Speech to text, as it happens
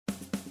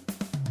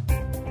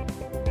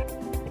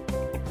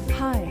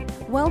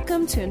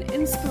Welcome to an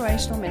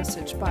inspirational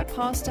message by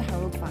Pastor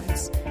Harold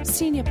Weiss,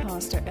 Senior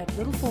Pastor at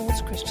Little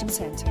Falls Christian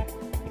Center.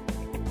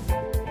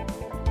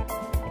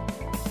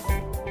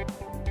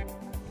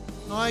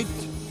 Night,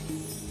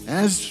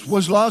 as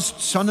was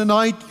last Sunday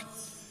night,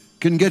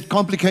 can get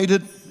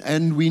complicated,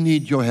 and we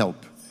need your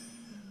help.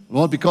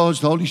 Lord, because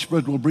the Holy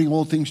Spirit will bring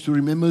all things to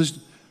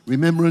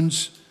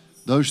remembrance,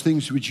 those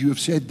things which you have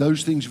said,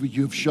 those things which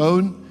you have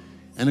shown,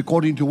 and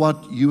according to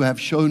what you have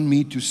shown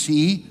me to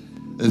see,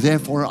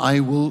 therefore I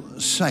will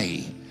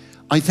say.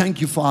 I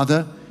thank you,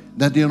 Father,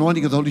 that the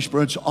anointing of the Holy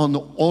Spirit's on the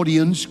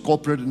audience,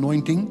 corporate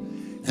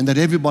anointing, and that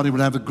everybody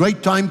will have a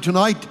great time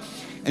tonight.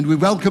 And we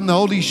welcome the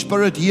Holy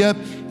Spirit here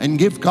and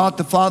give God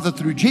the Father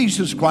through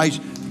Jesus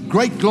Christ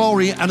great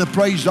glory and a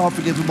praise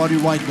offering everybody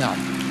right now.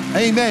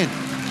 Amen.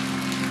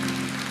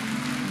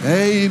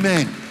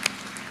 Amen.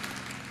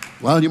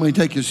 Well, you may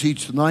take your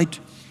seats tonight,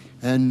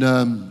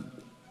 and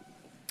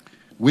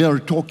we are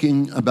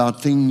talking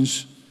about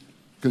things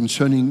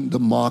concerning the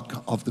mark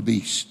of the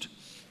beast.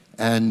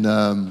 And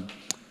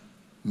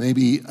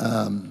maybe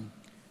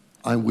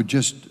I would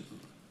just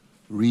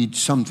read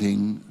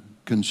something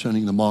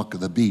concerning the mark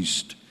of the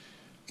beast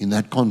in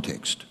that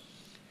context.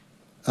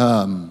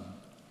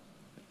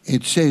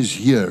 It says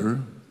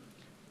here,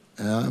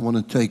 I want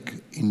to take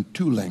in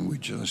two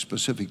languages, I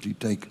specifically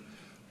take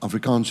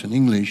Afrikaans and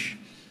English,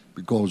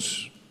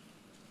 because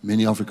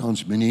many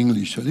Afrikaans, many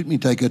English. So let me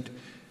take it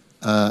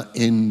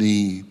in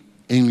the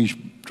English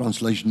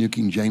translation, New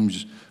King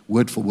James,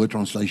 word-for-word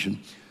translation,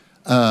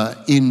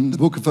 in the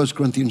book of 1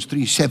 Corinthians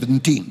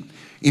 3:17.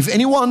 If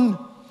anyone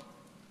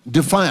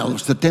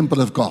defiles the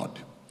temple of God,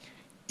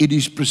 it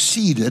is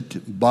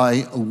preceded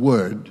by a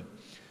word.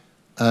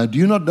 Do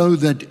you not know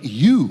that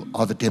you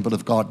are the temple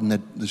of God and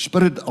that the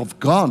Spirit of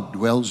God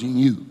dwells in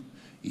you?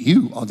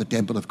 You are the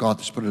temple of God,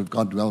 the Spirit of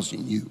God dwells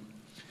in you.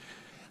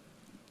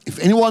 If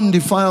anyone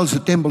defiles the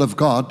temple of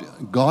God,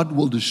 God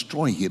will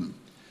destroy him.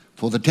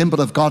 For the temple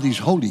of God is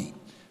holy,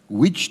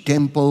 which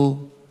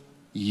temple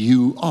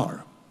you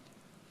are.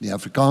 The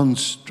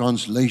Afrikaans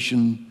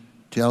translation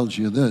tells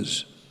you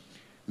this.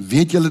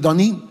 Weet julle dan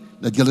nie,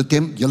 dat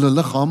julle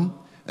lichaam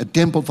 'n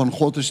tempel van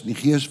God is, die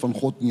gees van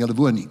God in julle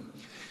woon nie.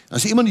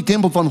 As iemand die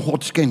tempel van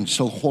God skend,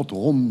 sal God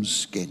hom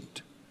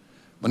skend.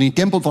 Want die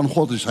tempel van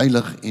God is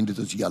heilig en dit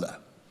is julle.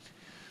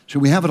 So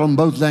we have it on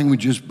both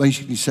languages,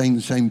 basically saying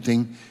the same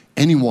thing.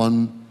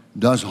 Anyone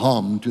does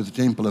harm to the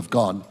temple of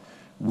God,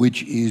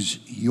 which is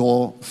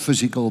your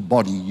physical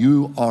body.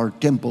 You are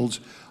temples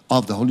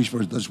of the Holy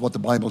Spirit. That's what the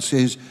Bible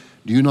says.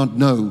 Do you not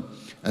know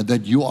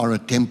that you are a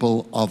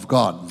temple of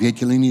God? Weet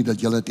julle nie dat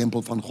julle 'n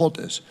tempel van God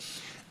is?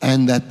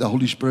 And that the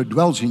Holy Spirit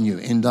dwells in you,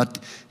 and that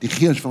die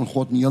gees van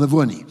God in julle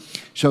woon nie.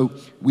 So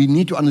we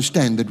need to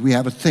understand that we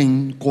have a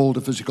thing called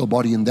a physical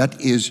body, and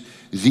that is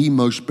the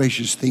most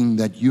precious thing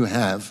that you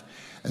have,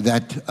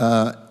 that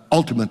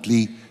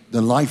ultimately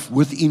the life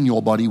within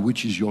your body,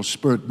 which is your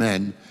spirit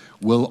man,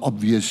 will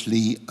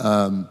obviously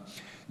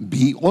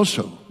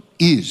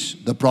is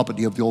the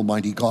property of the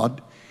Almighty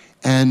God.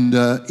 And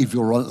if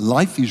your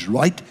life is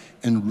right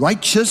and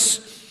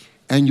righteous,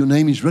 and your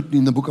name is written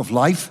in the book of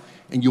life,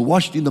 and you're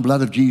washed in the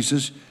blood of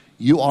Jesus,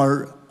 you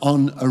are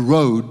on a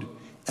road,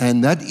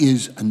 and that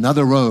is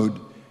another road,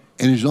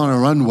 and it's not a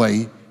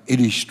runway, it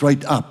is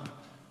straight up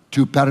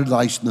to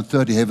paradise in the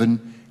third heaven,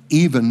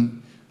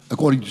 even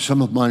according to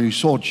some of my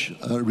research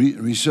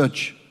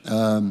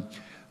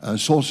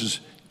sources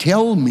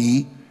tell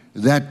me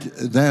that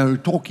they are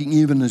talking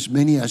even as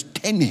many as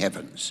 10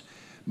 heavens.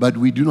 But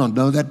we do not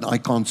know that, and I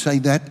can't say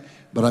that,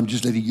 but I'm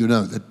just letting you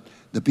know that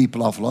the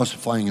people are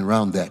philosophizing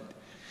around that.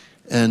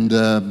 And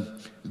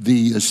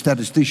the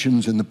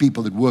statisticians and the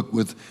people that work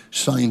with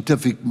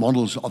scientific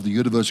models of the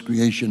universe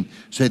creation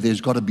say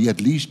there's got to be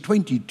at least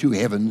 22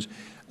 heavens,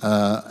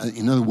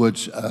 in other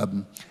words,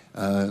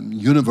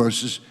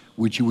 universes,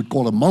 which you would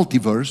call a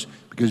multiverse,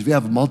 because if you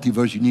have a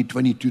multiverse, you need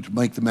 22 to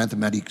make the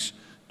mathematics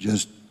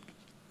just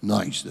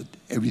nice, that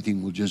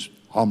everything will just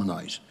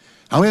harmonize.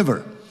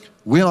 However,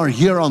 we are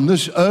here on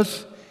this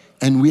earth,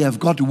 and we have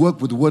got to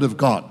work with the Word of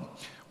God.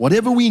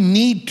 Whatever we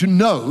need to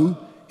know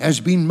has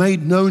been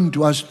made known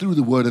to us through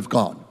the Word of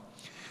God.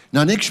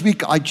 Now, next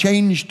week, I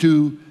change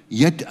to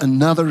yet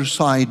another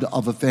side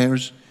of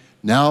affairs,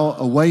 now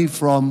away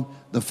from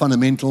the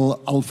fundamental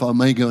Alpha,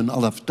 Omega, and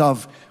Aleph,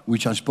 Tav,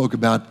 which I spoke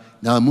about.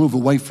 Now I move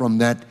away from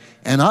that,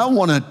 and I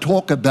want to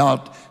talk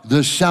about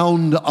the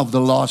sound of the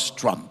last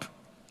trump.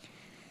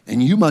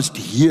 And you must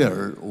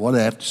hear what I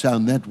have to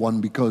sound that one,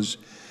 because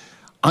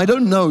I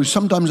don't know,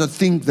 sometimes I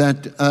think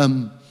that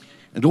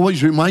it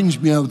always reminds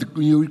me of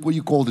what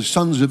you call the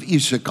sons of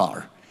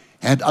Issachar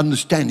had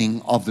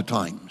understanding of the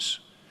times.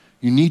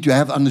 You need to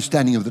have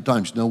understanding of the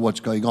times, know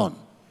what's going on.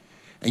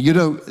 And you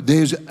know,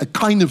 there's a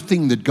kind of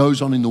thing that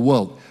goes on in the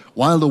world.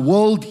 While the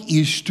world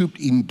is stooped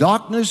in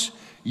darkness,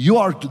 you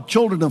are the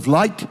children of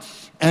light,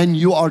 and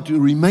you are to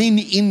remain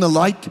in the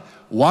light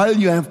while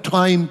you have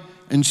time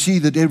and see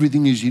that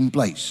everything is in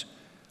place.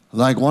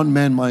 Like one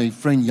man, my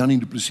friend Yanni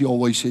du Plessis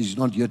always says, he's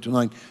not here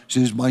tonight,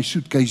 says, my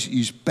suitcase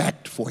is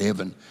packed for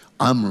heaven.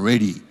 I'm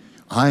ready.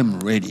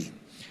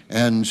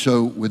 And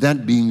so with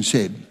that being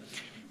said,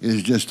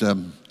 it's just a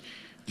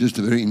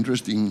very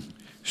interesting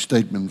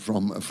statement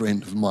from a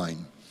friend of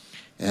mine.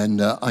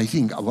 And I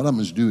think what I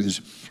must do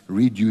is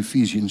read you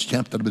Ephesians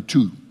chapter number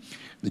 2,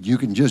 that you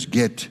can just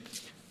get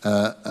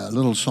a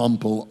little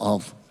sample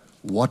of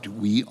what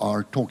we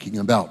are talking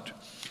about.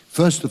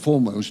 First and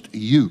foremost,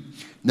 you.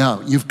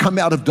 Now, you've come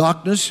out of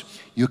darkness,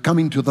 you're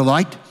coming to the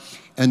light,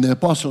 and the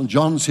Apostle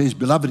John says,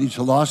 beloved, it's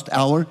the last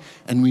hour,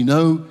 and we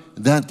know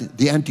that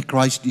the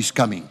Antichrist is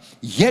coming.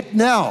 Yet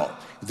now,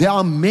 there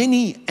are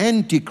many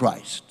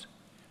Antichrists.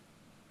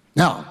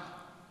 Now,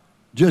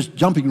 just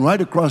jumping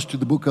right across to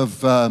the book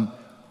of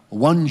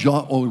 1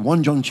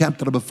 John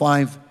chapter number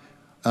 5,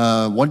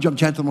 1 John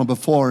chapter number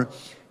 4,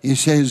 he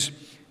says,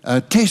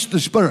 test the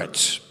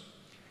spirits.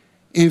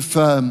 If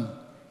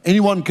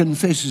anyone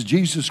confesses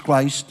Jesus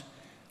Christ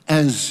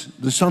as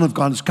the Son of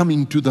God is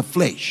coming to the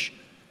flesh,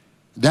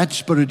 that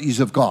spirit is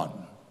of God.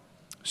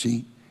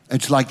 See,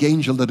 it's like the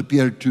angel that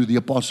appeared to the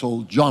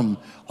Apostle John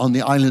on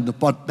the island of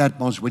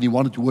Patmos when he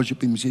wanted to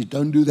worship him. He says,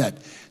 don't do that.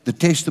 The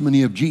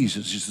testimony of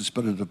Jesus is the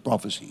spirit of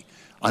prophecy.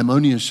 I'm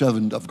only a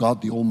servant of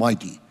God the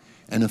Almighty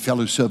and a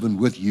fellow servant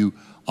with you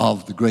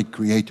of the great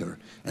Creator.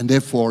 And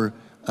therefore,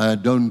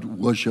 don't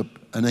worship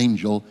an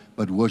angel,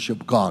 but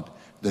worship God.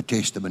 The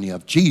testimony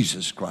of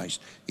Jesus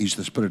Christ is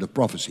the spirit of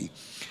prophecy.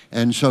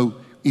 And so,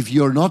 if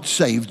you're not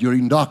saved, you're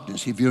in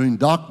darkness. If you're in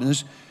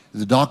darkness,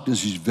 the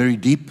darkness is very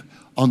deep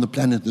on the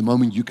planet at the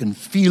moment. You can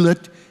feel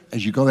it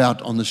as you go out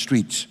on the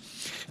streets.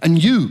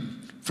 And you,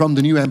 from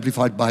the New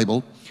Amplified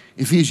Bible,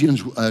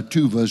 Ephesians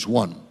 2 verse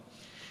 1.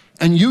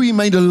 And you he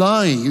made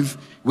alive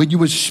when you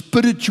were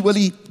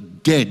spiritually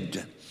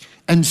dead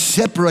and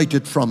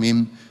separated from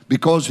him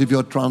because of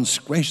your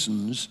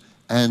transgressions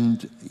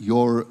and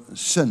your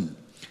sin.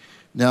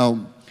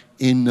 Now,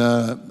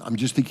 I'm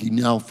just thinking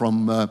now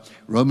from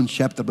Romans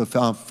chapter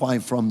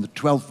 5 from the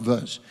 12th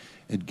verse.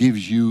 It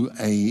gives you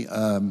a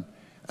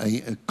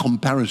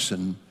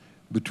comparison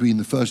between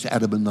the first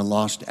Adam and the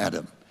last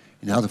Adam.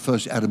 And how the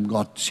first Adam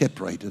got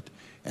separated,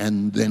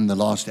 and then the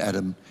last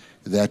Adam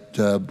that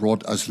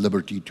brought us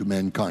liberty to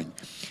mankind.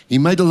 He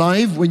made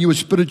alive when you were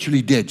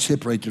spiritually dead,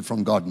 separated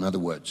from God, in other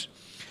words.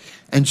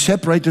 And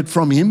separated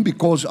from him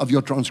because of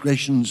your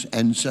transgressions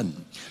and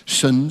sin.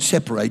 Sin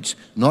separates.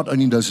 Not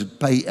only does it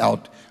pay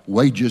out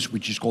wages,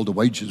 which is called the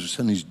wages of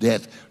sin is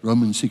death,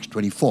 Romans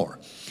 6:24,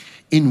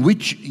 in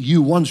which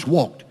you once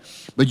walked,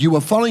 but you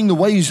were following the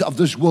ways of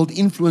this world,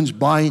 influenced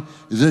by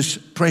this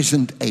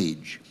present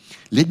age.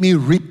 Let me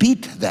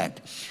repeat that.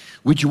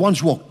 Which you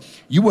once walked.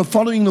 You were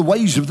following the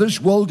ways of this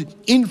world,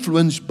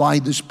 influenced by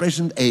this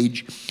present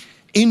age,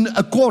 in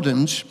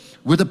accordance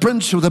with the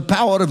prince of the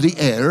power of the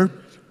air,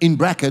 in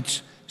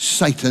brackets,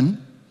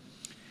 Satan,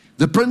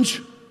 the prince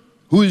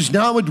who is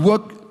now at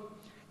work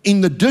in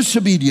the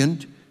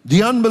disobedient,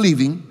 the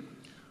unbelieving,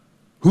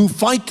 who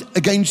fight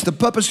against the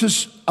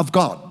purposes of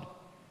God.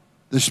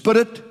 The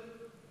spirit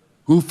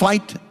who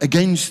fight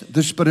against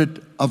the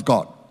Spirit of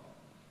God.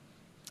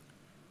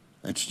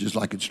 That's just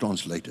like it's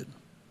translated.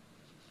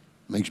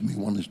 Makes me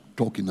want to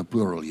talk in the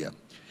plural here.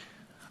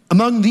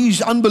 Among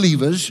these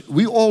unbelievers,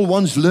 we all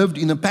once lived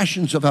in the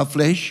passions of our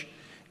flesh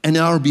and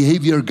our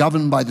behavior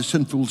governed by the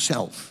sinful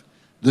self.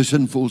 The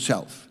sinful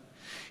self.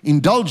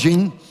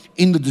 Indulging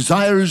in the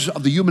desires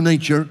of the human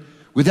nature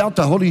without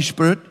the Holy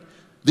Spirit,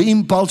 the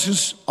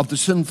impulses of the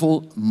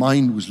sinful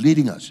mind was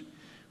leading us.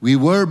 We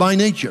were by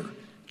nature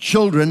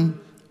children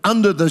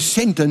under the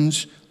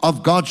sentence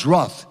of God's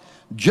wrath,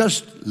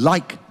 just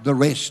like the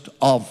rest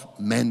of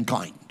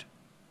mankind.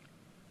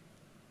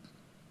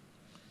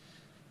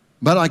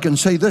 But I can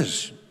say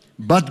this,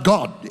 but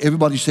God,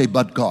 everybody say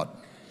but God.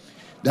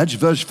 That's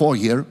verse 4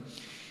 here.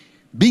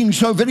 Being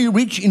so very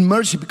rich in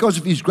mercy because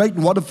of his great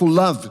and wonderful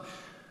love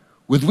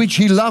with which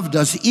he loved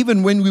us,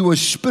 even when we were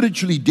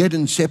spiritually dead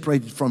and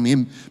separated from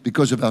him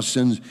because of our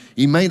sins,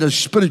 he made us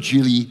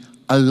spiritually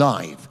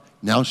alive.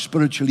 Now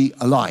spiritually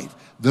alive,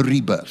 the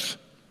rebirth.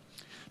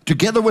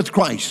 Together with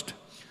Christ,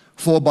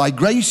 for by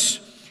grace,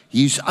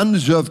 his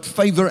undeserved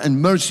favor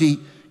and mercy,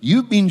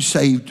 you've been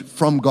saved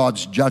from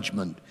God's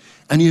judgment.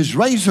 And he has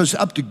raised us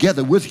up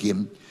together with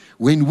him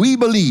when we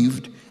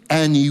believed,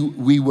 and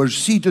we were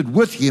seated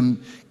with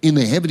him in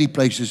the heavenly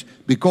places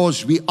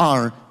because we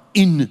are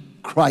in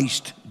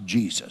Christ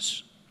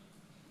Jesus.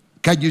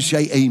 Can you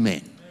say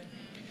amen?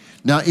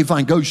 Now, if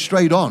I go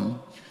straight on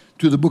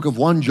to the book of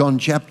 1 John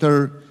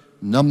chapter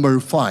number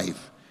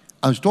 5.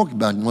 I was talking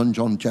about 1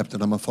 John chapter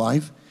number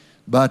 5,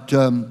 but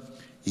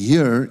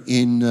here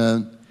in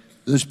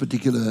this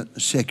particular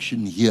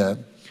section here,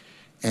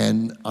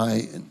 and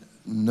I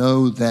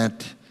know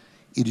that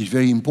it is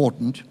very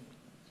important.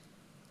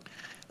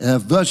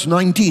 Verse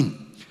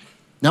 19.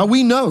 Now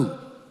we know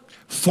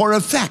for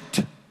a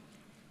fact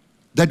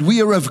that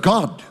we are of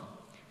God,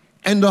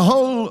 and the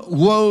whole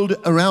world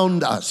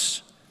around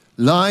us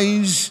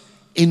lies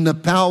in the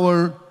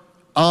power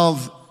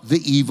of the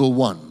evil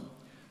one,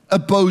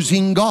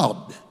 opposing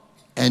God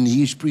and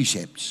his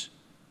precepts.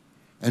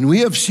 And we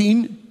have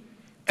seen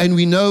and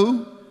we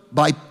know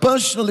by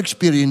personal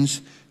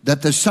experience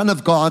that the Son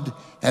of God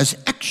has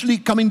actually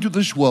come into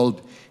this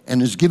world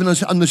and has given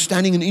us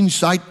understanding and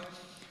insight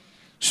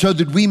so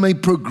that we may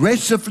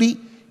progressively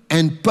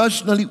and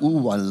personally,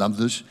 I love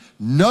this,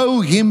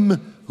 know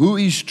Him who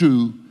is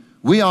true.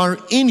 We are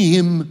in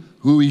Him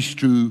who is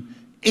true,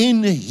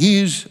 in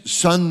His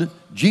Son,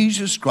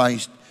 Jesus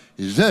Christ.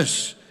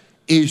 This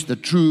is the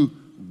true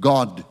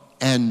God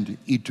and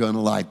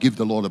eternal life. Give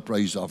the Lord a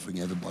praise offering,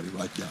 everybody,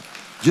 right now.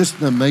 Just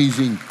an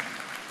amazing,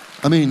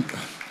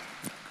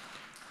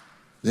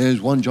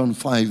 there's 1 John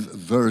 5,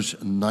 verse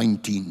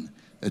 19.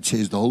 It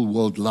says the whole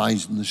world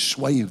lies in the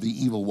sway of the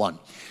evil one.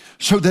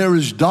 So there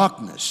is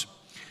darkness.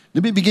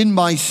 Let me begin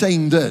by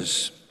saying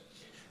this.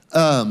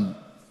 I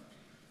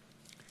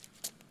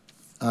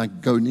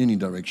go in any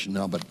direction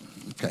now, but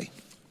okay.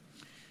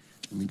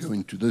 Let me go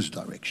into this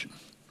direction.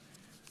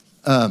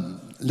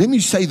 Let me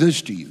say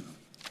this to you,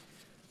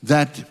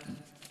 that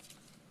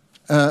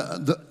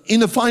in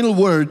the final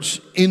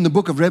words in the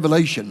book of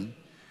Revelation,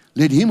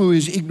 let him who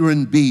is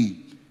ignorant be,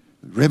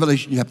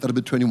 Revelation chapter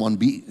number 21,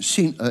 be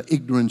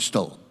ignorant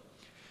still.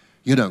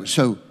 You know,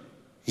 so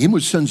him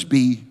who sins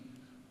be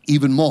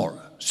even more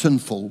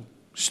sinful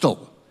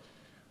still.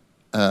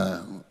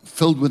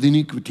 Filled with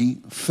iniquity,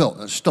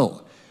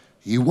 still.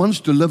 He wants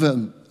to live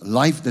a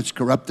life that's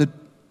corrupted,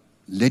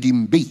 let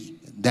him be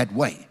that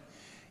way.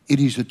 It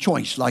is a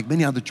choice, like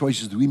many other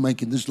choices that we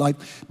make in this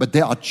life. But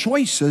there are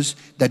choices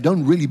that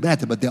don't really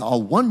matter. But there are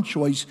one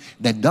choice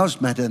that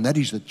does matter, and that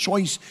is the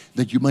choice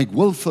that you make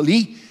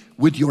willfully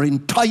with your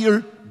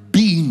entire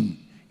being,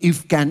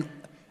 if can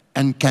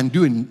and can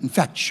do, in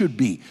fact should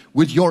be,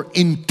 with your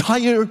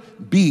entire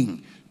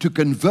being, to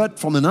convert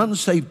from an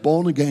unsaved,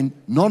 born-again,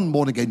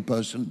 non-born-again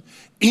person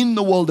in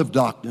the world of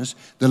darkness.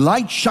 The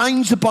light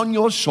shines upon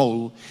your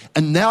soul,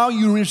 and now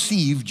you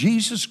receive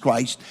Jesus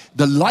Christ,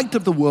 the light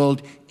of the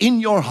world, in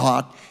your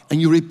heart,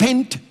 and you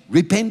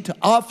repent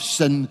of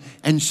sin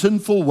and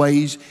sinful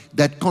ways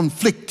that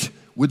conflict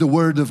with the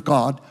Word of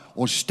God,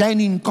 or stand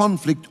in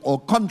conflict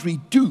or contrary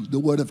to the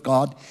Word of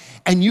God,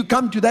 and you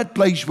come to that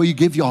place where you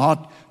give your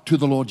heart to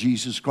the Lord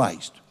Jesus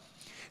Christ.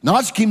 And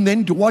ask Him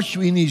then to wash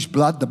you in His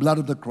blood, the blood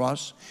of the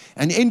cross,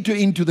 and enter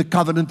into the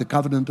covenant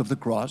of the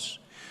cross,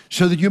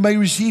 so that you may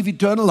receive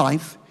eternal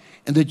life,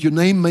 and that your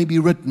name may be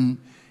written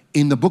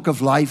in the book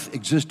of life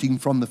existing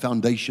from the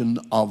foundation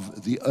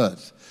of the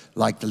earth,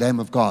 like the Lamb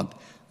of God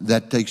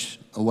that takes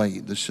away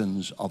the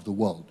sins of the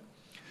world.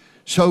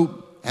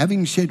 So,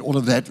 having said all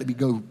of that, let me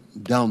go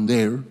down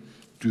there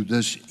to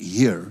this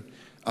here.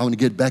 I want to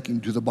get back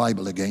into the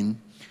Bible again,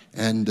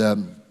 and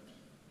I'm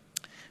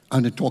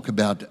going to talk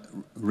about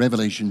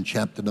Revelation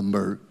chapter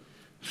number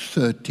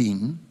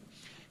 13.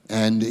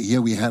 And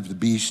here we have the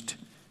beast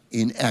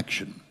in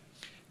action.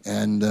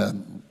 And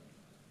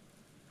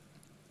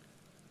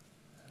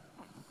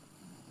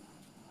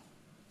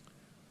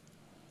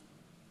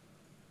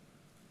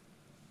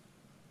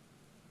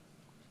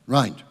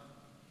right.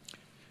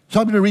 So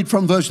I'm going to read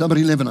from verse number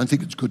 11. I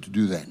think it's good to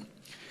do that.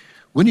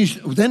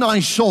 Then I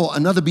saw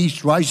another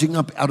beast rising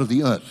up out of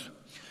the earth.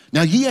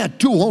 Now he had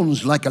two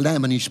horns like a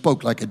lamb, and he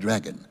spoke like a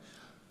dragon.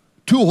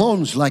 Two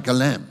horns like a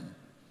lamb.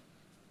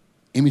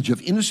 Image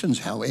of innocence,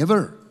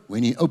 however,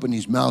 when he opened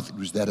his mouth, it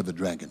was that of a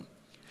dragon.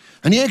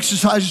 And he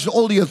exercises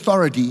all the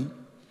authority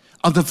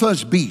of the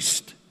first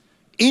beast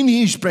in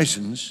his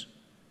presence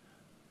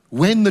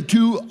when the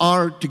two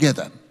are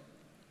together.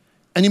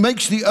 And he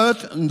makes the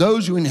earth and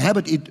those who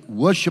inhabit it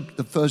worship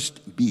the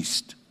first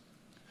beast,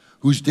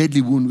 whose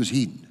deadly wound was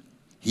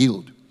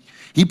healed.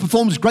 He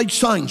performs great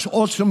signs,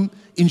 awesome,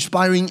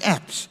 inspiring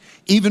acts,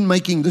 even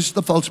making, this is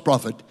the false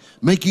prophet,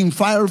 making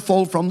fire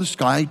fall from the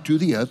sky to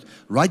the earth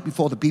right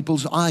before the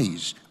people's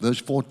eyes. Verse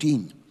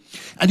 14.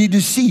 And he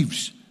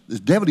deceives, the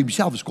devil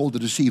himself is called the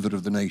deceiver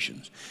of the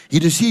nations. He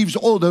deceives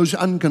all those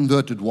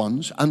unconverted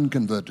ones,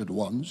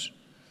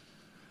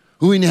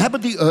 who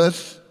inhabit the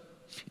earth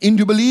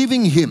into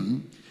believing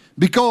him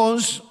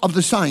because of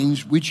the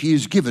signs which he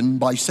is given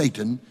by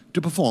Satan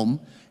to perform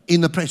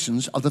in the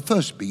presence of the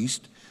first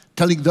beast,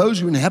 telling those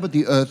who inhabit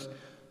the earth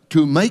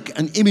to make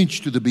an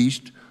image to the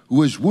beast who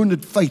was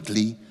wounded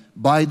fatally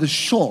by the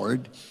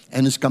sword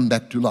and has come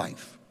back to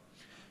life.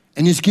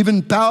 And is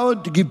given power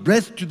to give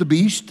breath to the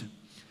beast,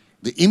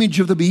 the image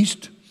of the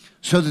beast,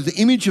 so that the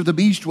image of the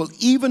beast will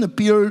even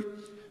appear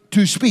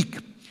to speak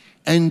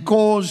and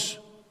cause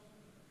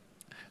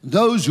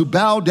those who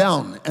bow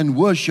down and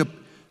worship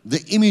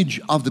the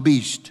image of the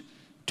beast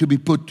to be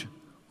put,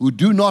 who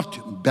do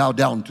not bow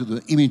down to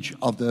the image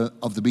of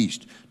the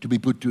beast, to be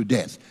put to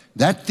death.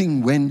 That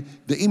thing, when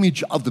the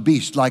image of the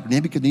beast, like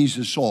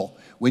Nebuchadnezzar saw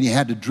when he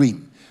had a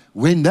dream,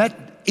 when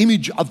that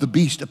image of the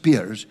beast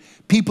appears,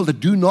 people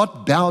that do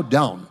not bow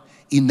down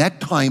in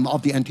that time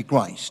of the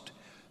Antichrist,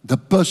 the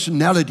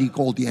personality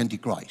called the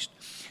Antichrist,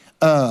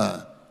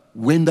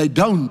 when they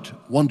don't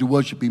want to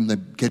worship him, they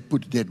get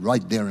put to death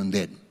right there and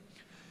then.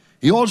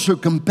 He also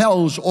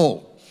compels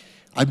all.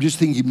 I'm just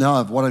thinking now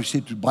of what I've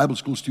said to Bible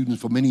school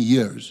students for many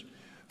years,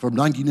 from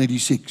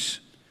 1986.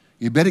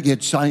 You better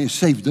get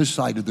saved this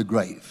side of the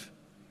grave.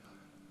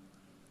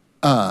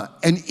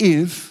 And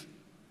if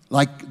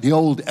like the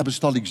old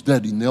apostolics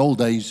did in the old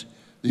days.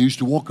 They used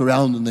to walk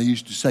around and they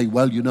used to say,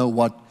 well, you know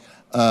what,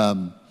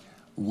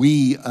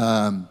 we've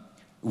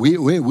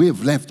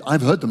left,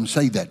 I've heard them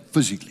say that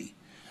physically.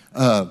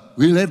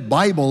 We left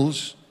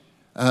Bibles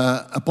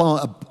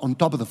on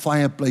top of the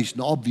fireplace,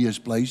 an obvious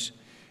place,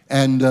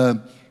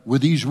 and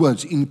with these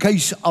words, in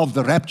case of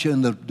the rapture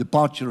and the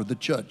departure of the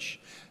church,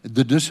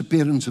 the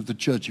disappearance of the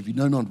church, if you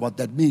know not what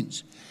that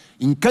means.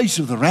 In case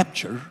of the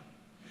rapture,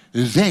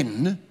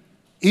 then,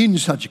 in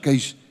such a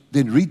case,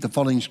 then read the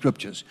following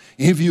scriptures.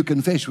 If you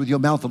confess with your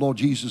mouth the Lord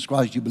Jesus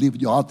Christ, you believe in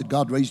your heart that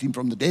God raised him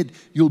from the dead,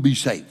 you'll be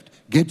saved.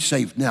 Get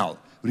saved now.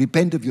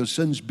 Repent of your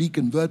sins, be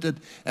converted,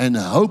 and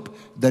hope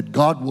that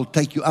God will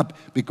take you up,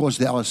 because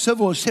there are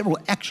several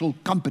actual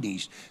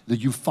companies that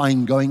you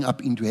find going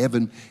up into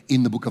heaven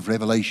in the book of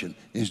Revelation.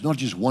 There's not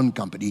just one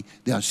company,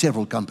 there are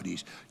several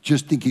companies.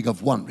 Just thinking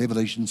of one,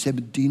 Revelation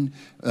 14,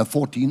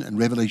 and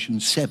Revelation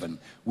 7,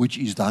 which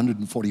is the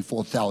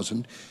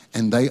 144,000,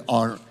 and they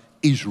are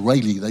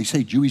Israeli. They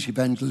say Jewish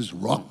evangelists,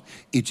 wrong.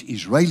 It's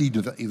Israeli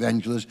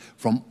evangelists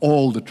from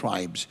all the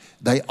tribes.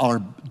 They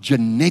are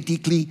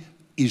genetically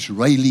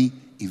Israeli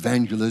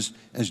evangelists,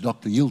 as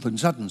Dr. Hilton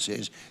Sutton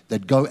says,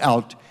 that go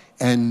out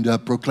and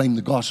proclaim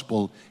the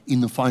gospel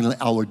in the final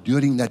hour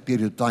during that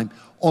period of time,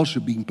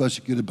 also being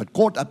persecuted, but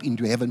caught up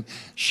into heaven,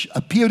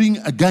 appearing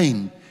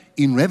again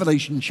in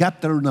Revelation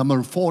chapter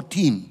number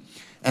 14.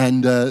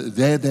 And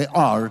there they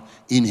are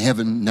in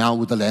heaven now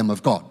with the Lamb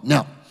of God.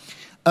 Now,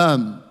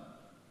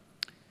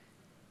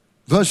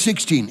 verse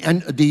 16,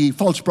 and the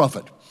false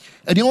prophet.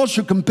 And he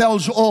also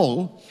compels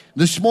all,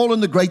 the small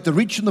and the great, the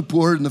rich and the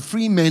poor, and the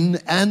free men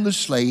and the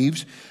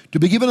slaves, to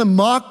be given a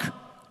mark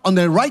on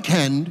their right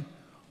hand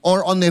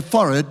or on their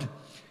forehead,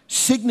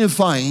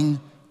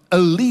 signifying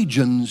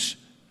allegiance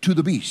to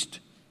the beast.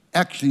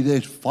 Actually,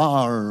 there's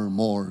far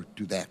more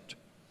to that.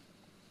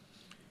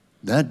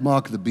 That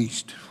mark of the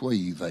beast,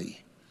 oy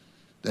vey,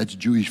 that's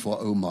Jewish for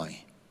oh my.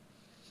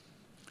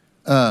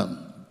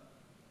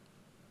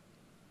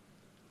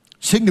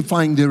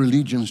 Signifying their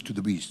allegiance to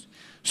the beast,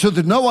 so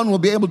that no one will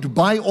be able to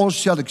buy or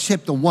sell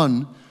except the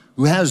one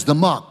who has the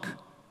mark,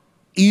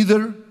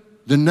 either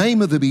the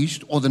name of the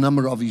beast or the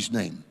number of his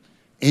name.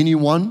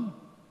 Anyone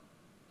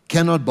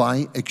cannot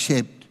buy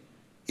except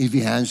if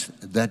he has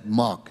that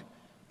mark,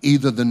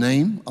 either the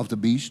name of the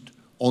beast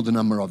or the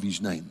number of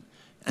his name.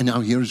 And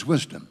now here is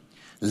wisdom.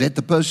 Let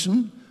the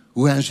person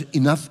who has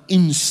enough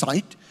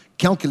insight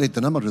calculate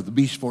the number of the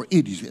beast, for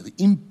it is the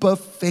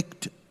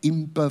imperfect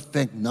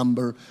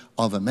number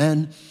of a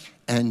man,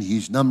 and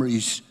his number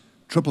is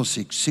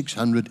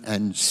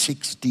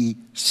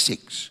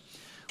 666.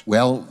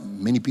 Well,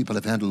 many people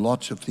have had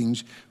lots of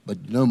things, but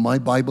you know, my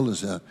Bible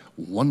is a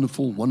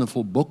wonderful,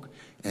 wonderful book,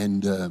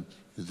 and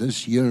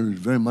this year is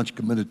very much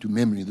committed to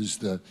memory. This is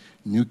the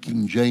New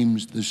King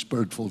James, the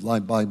Spirit-filled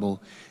Life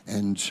Bible,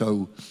 and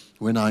so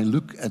when I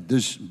look at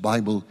this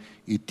Bible,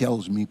 it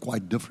tells me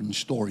quite a different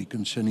story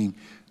concerning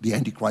the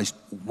Antichrist.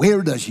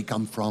 Where does he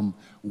come from?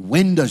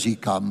 When does he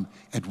come?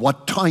 At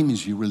what time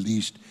is he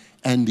released?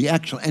 And the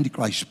actual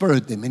Antichrist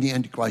spirit, there are many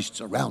Antichrists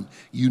around.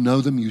 You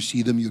know them, you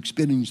see them, you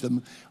experience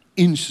them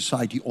in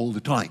society all the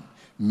time.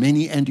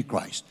 Many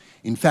Antichrists.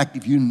 In fact,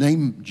 if you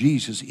name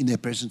Jesus in their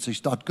presence, they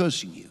start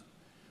cursing you.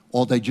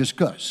 Or they just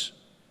curse.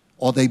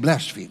 Or they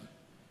blaspheme.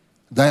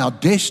 They are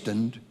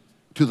destined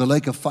to the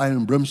lake of fire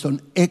and brimstone,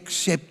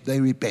 except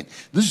they repent.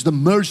 This is the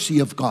mercy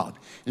of God.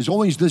 There's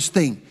always this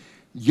thing,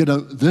 you know,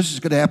 this is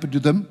going to happen to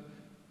them,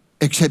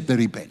 except they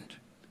repent.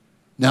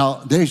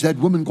 Now, there's that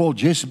woman called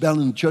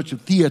Jezebel in the church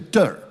of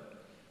Theater,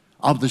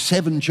 of the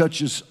 7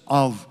 churches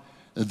of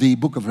the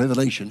book of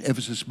Revelation: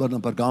 Ephesus,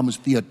 Smyrna, Pergamos,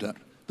 Theater,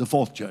 the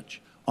 4th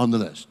church on the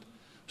list.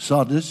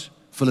 Sardis,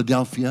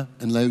 Philadelphia,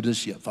 and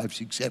Laodicea, 5,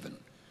 6, 7.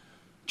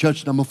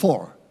 Church number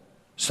 4,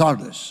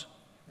 Sardis.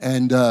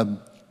 And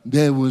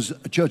there was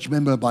a church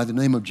member by the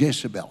name of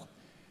Jezebel.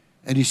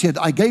 And he said,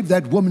 I gave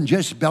that woman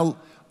Jezebel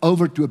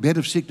over to a bed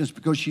of sickness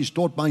because she's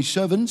taught my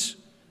servants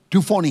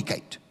to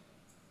fornicate.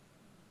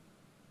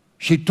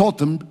 She taught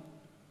them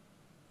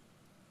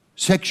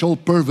sexual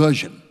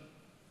perversion.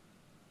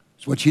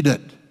 That's what she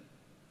did.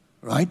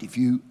 Right? If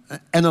you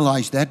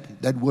analyze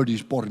that, that word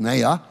is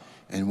porneia.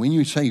 And when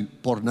you say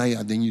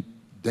porneia,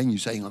 then you're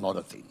saying a lot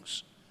of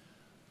things.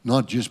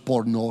 Not just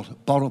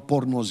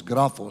pornos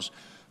graphos,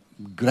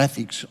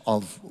 graphics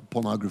of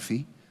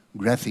pornography,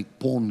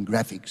 porn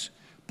graphics,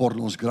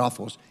 pornos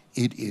graphos.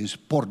 It is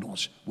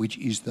pornos, which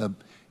is the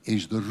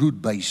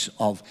root base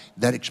of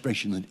that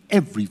expression in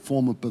every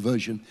form of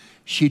perversion.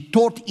 She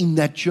taught in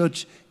that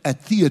church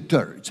at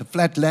Theater. It's a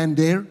flat land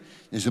there.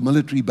 There's a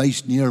military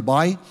base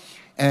nearby.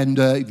 And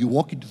if you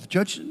walk into the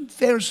church,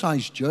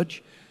 fair-sized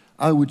church,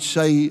 I would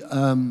say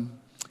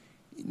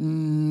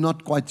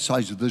not quite the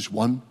size of this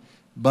one,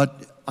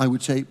 but I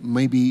would say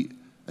maybe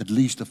at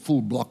least a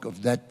full block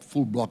of that,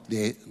 full block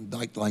there,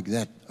 like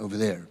that over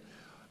there,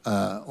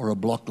 or a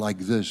block like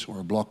this, or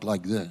a block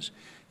like this.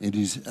 It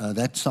is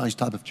that size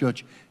type of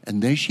church.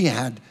 And there she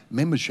had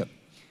membership.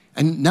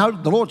 And now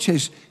the Lord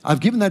says, I've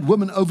given that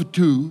woman over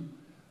to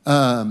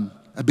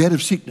a bed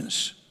of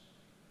sickness.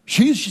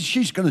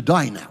 She's going to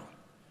die now.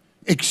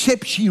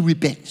 Except she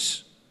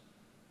repents.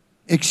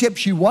 Except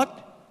she what?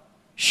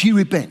 She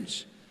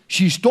repents.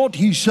 She's taught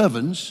his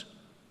servants,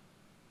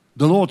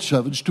 the Lord's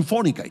servants, to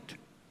fornicate.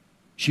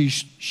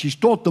 She's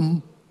taught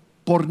them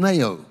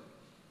porneo.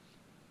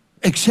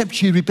 Except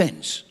she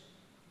repents.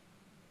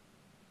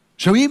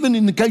 So even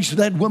in the case of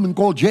that woman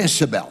called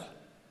Jezebel,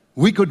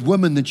 wicked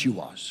woman that she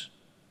was,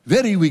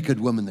 very wicked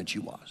woman that she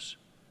was,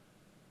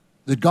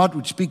 that God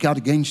would speak out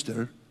against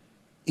her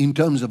in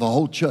terms of a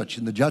whole church,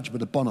 in the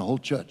judgment upon a whole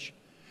church.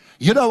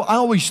 You know, I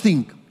always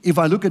think, if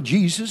I look at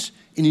Jesus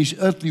in his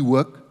earthly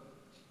work,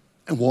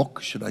 and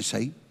walk, should I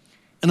say,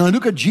 and I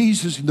look at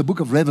Jesus in the book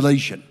of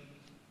Revelation,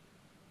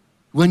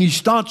 when he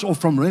starts off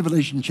from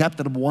Revelation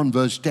chapter number 1,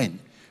 verse 10,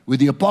 where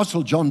the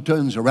apostle John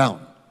turns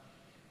around,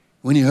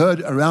 when he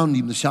heard around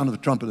him the sound of a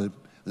trumpet, a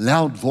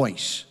loud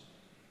voice,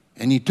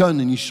 and he turned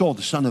and he saw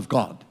the Son of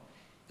God.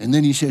 And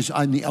then he says,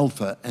 I'm the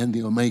Alpha and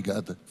the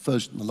Omega, the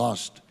first and the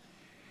last.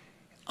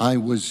 I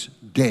was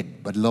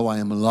dead, but lo, I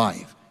am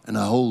alive, and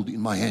I hold in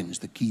my hands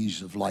the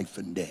keys of life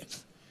and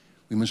death.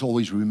 We must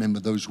always remember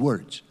those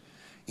words.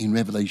 In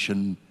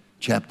Revelation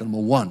chapter number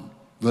 1,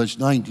 verse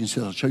 19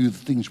 says, I'll show you the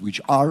things which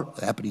are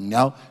happening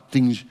now,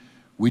 things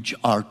which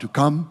are to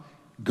come,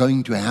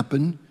 going to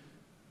happen,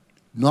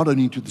 not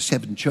only to the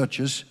 7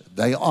 churches,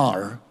 they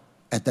are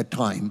at that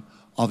time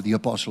of the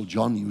Apostle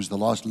John. He was the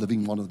last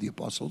living one of the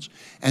apostles.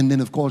 And then,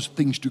 of course,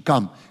 things to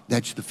come.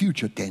 That's the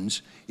future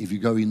tense. If you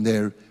go in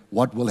there,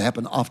 what will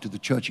happen after the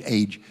church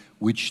age,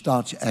 which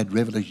starts at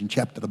Revelation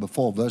chapter number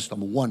 4, verse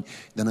number 1.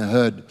 Then I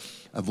heard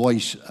a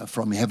voice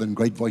from heaven,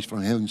 great voice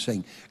from heaven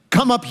saying,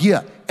 come up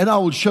here and I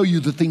will show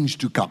you the things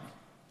to come.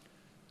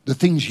 The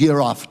things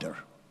hereafter.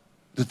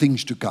 The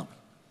things to come.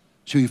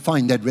 So you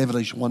find that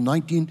Revelation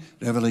 1:19,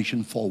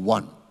 Revelation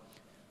 4:1.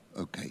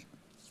 Okay.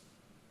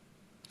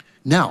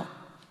 Now,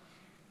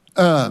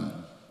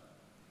 on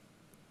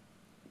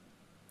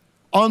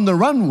the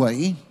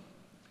runway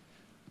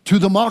to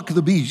the mark of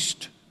the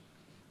beast,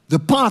 the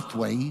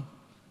pathway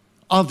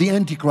of the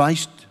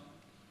Antichrist,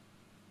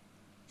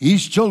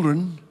 his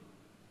children,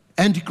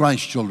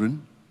 Antichrist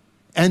children,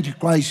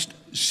 Antichrist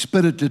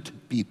spirited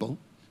people,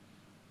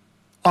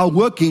 are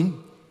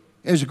working,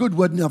 as a good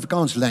word in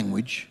Afrikaans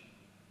language,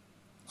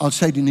 I'll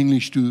say it in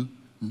English too,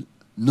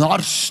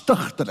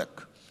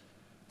 narstigtelik,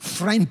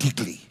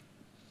 frantically,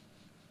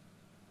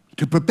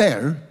 to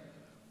prepare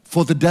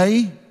for the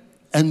day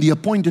and the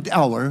appointed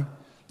hour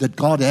that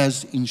God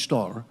has in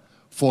store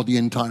for the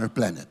entire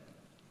planet.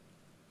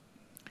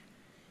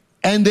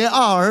 And there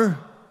are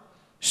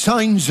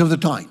signs of the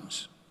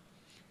times.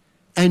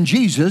 And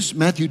Jesus,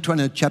 Matthew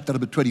 20, chapter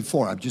number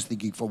 24, I'm just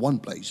thinking for one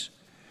place,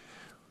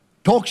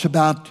 talks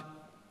about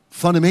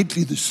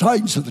fundamentally the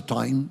signs of the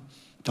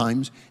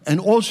times, and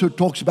also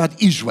talks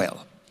about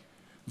Israel.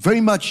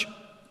 Very much,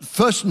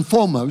 first and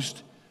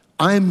foremost,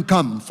 I am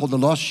come for the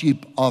lost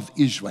sheep of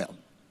Israel.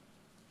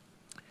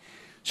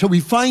 So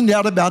we find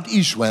out about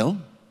Israel,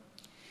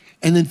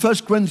 and in 1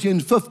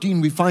 Corinthians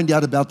 15 we find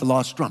out about the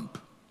last trump.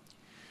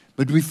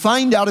 But we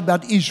find out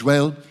about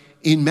Israel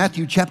in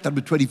Matthew chapter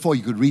 24.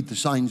 You could read the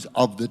signs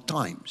of the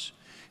times.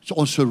 It's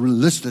also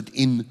listed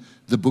in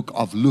the book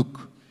of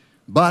Luke.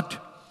 But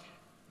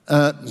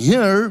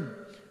here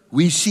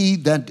we see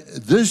that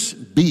this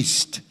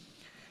beast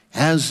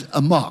has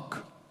a mark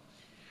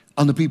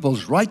on the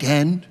people's right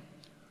hand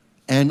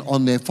and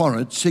on their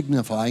forehead,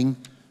 signifying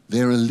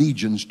their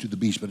allegiance to the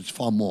beast. But it's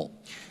far more.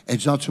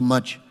 It's not so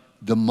much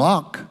the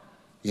mark.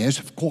 Yes,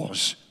 of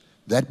course,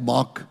 that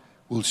mark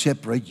will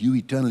separate you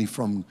eternally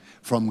from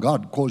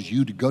God, cause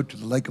you to go to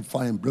the lake of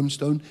fire and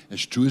brimstone,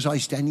 as true as I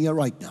stand here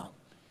right now.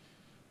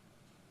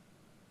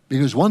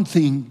 Because one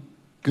thing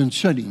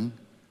concerning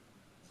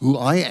who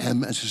I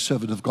am as a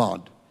servant of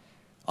God,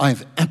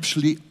 I've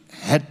absolutely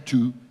had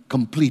to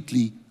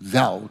completely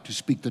vow to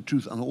speak the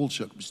truth under all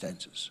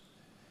circumstances.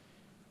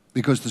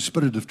 Because the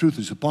Spirit of truth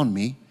is upon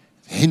me,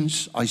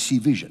 hence I see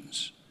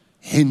visions.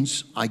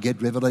 Hence I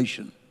get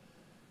revelation.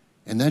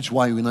 And that's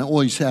why when I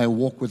always say I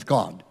walk with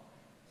God,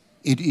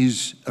 it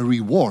is a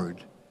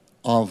reward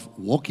of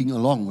walking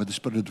along with the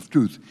Spirit of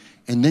truth.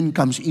 And then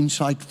comes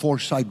insight,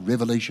 foresight,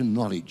 revelation,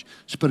 knowledge,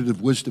 Spirit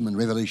of wisdom and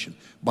revelation.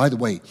 By the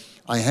way,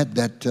 I had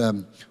that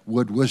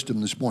word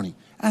wisdom this morning.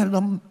 And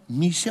on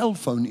my cell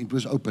phone, it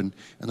was open,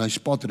 and I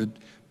spotted it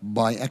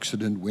by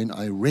accident when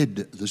I read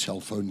the cell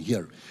phone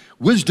here.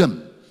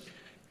 Wisdom,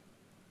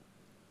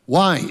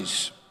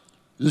 wise.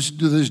 Listen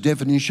to this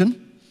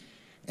definition.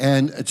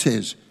 And it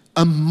says,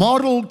 a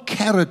moral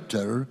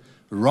character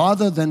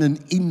rather than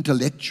an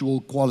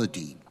intellectual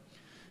quality.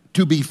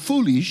 To be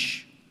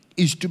foolish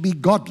is to be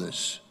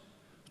godless.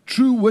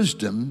 True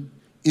wisdom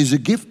is a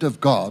gift of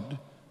God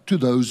to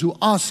those who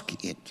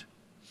ask it.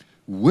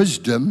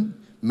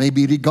 Wisdom may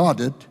be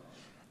regarded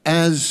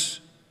as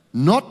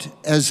not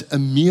as a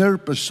mere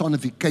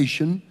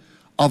personification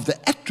of the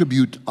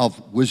attribute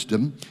of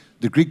wisdom.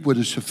 The Greek word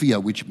is Sophia,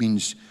 which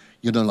means,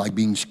 like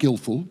being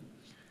skillful,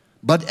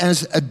 but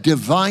as a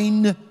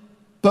divine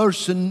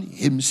person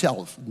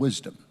himself,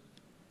 wisdom.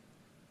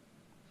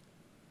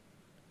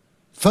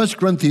 1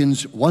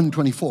 Corinthians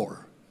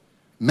 1:24,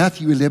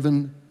 Matthew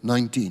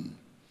 11:19.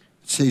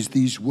 It says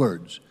these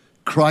words,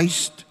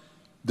 Christ,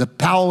 the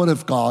power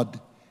of God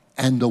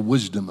and the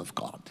wisdom of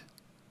God.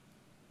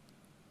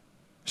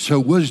 So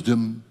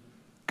wisdom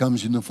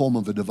comes in the form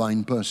of a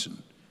divine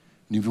person.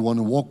 And if you want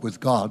to walk with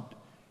God,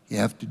 you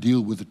have to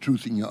deal with the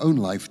truth in your own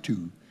life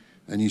too.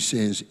 And he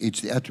says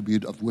it's the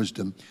attribute of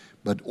wisdom,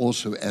 but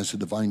also as a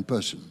divine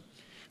person.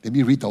 Let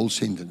me read the whole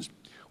sentence.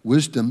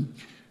 Wisdom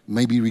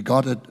may be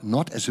regarded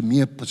not as a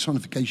mere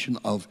personification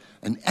of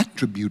an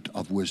attribute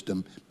of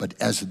wisdom, but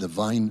as a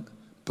divine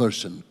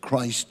person.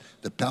 Christ,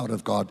 the power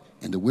of God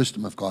and the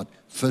wisdom of God.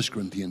 1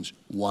 Corinthians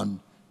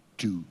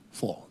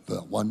 1:4,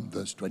 1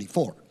 verse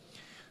 24.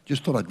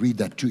 Just thought I'd read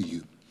that to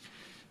you.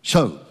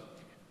 So,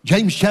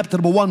 James chapter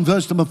number 1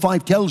 verse number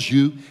 5 tells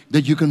you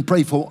that you can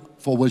pray for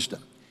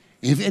wisdom.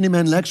 If any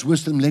man lacks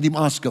wisdom, let him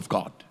ask of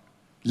God.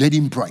 Let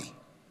him pray.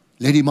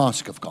 Let him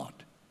ask of God.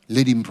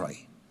 Let him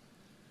pray.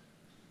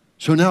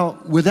 So now,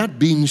 with that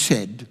being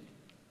said,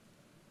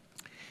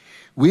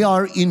 we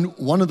are in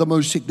one of the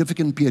most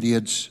significant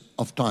periods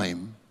of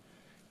time.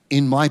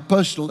 In my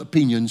personal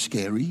opinion,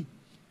 scary.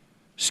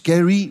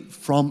 Scary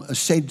from a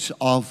sense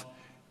of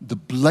the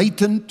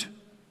blatant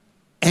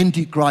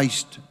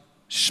Antichrist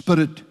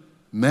spirit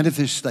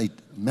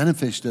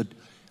manifested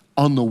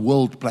on the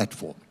world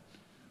platform.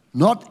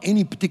 Not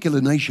any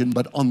particular nation,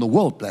 but on the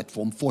world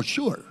platform for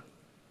sure.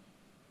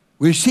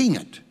 We're seeing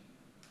it.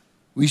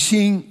 We're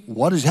seeing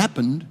what has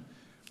happened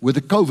with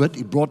the COVID.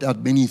 It brought out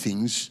many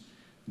things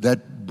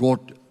that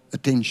brought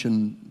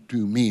attention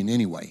to me in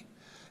any way.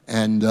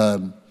 And,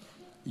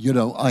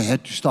 I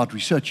had to start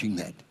researching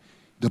that.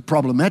 The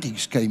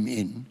problematics came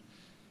in.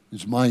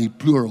 It's my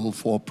plural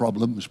for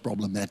problems,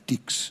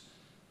 problematics.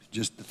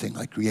 Just the thing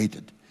I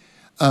created.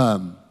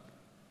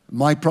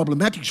 My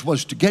problematics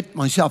was to get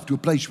myself to a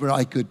place where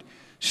I could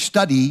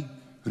study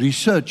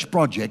research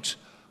projects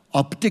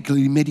of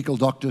particularly medical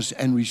doctors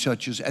and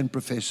researchers and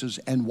professors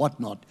and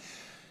whatnot,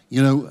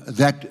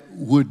 that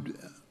would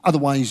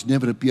otherwise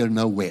never appear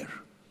nowhere.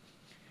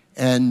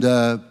 And,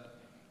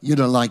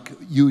 like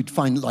you would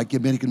find like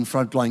American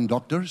frontline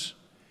doctors,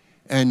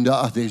 and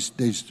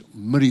there's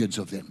myriads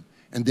of them,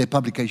 and their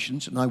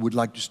publications, and I would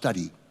like to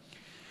study.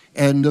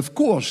 And of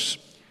course,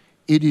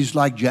 it is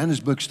like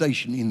Johannesburg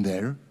Station in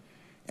there.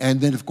 And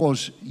then, of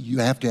course, you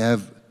have to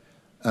have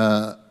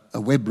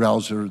a web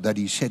browser that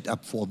is set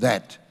up for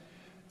that.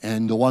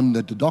 And the one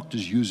that the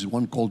doctors use is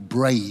one called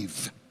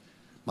Brave.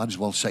 Might as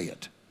well say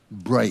it.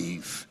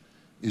 Brave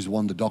is the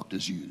one the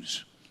doctors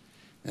use.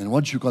 And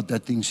once you've got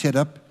that thing set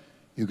up,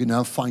 you can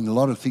now find a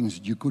lot of things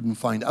that you couldn't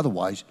find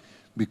otherwise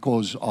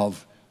because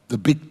of the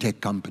big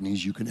tech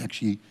companies. You can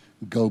actually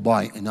go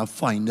by and now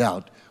find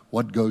out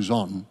what goes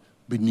on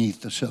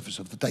beneath the surface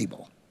of the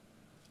table,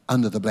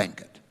 under the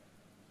blanket.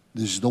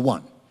 This is the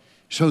one.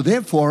 So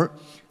therefore,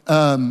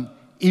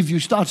 if you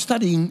start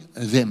studying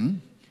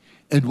them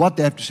and what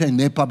they have to say in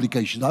their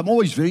publications, I'm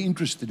always very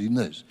interested in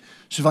this.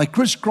 So if I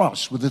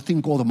crisscross with a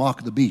thing called the Mark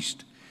of the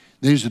Beast,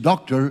 there's a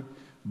doctor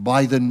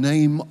by the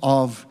name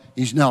of,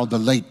 he's now the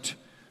late,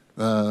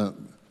 I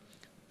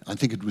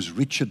think it was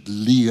Richard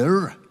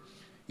Lear.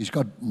 He's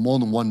got more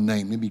than one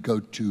name. Let me go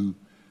to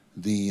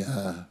the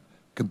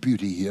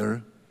computer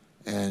here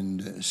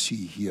and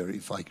see here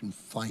if I can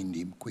find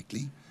him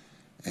quickly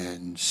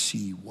and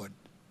see what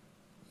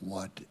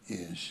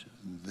is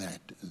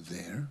that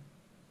there.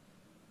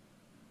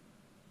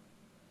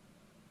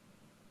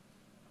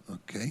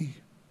 Okay.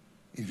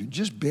 If you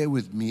just bear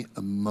with me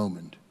a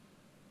moment.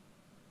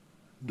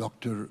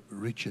 Dr.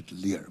 Richard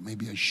Lear.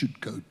 Maybe I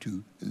should go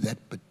to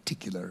that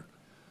particular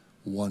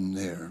one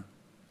there.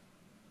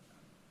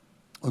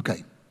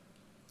 Okay.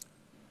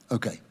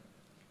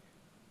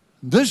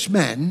 This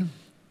man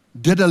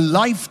did a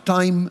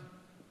lifetime,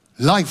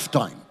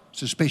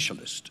 it's a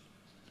specialist,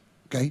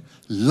 okay,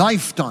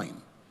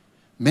 lifetime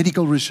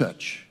medical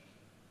research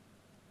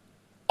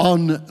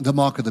on the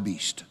Mark of the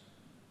Beast.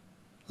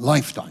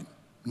 Lifetime.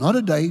 Not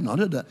a day.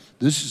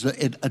 This is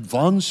an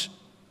advanced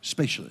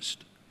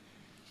specialist.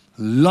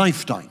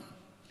 Lifetime.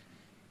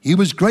 He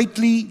was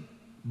greatly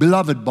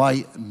beloved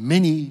by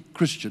many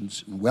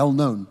Christians, well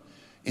known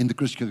in the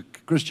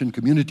Christian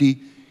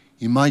community.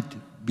 You might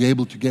be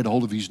able to get a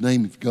hold of his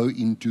name if you go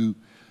into,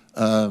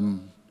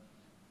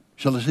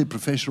 shall I say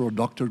Professor or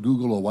Dr.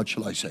 Google, or what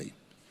shall I say?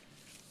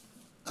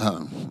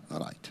 All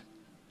right.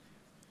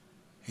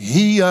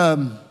 He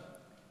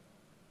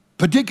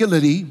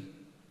particularly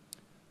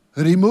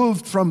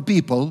removed from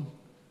people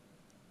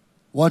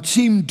what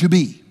seemed to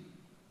be,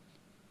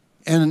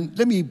 and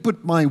let me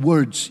put my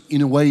words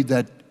in a way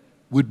that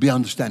would be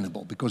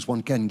understandable, because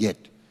one can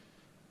get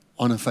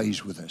on a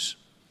phase with this.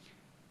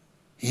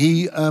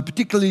 He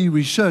particularly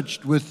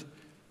researched with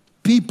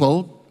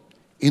people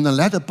in the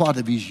latter part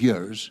of his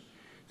years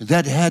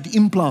that had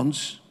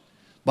implants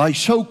by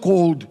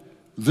so-called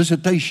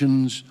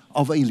visitations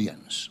of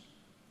aliens.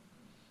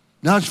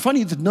 Now, it's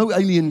funny that no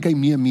alien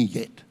came near me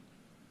yet,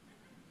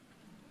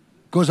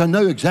 because I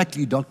know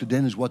exactly, Dr.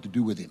 Dennis, what to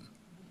do with him.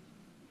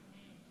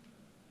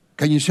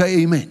 Can you say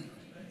amen?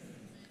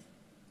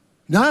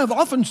 Now, I've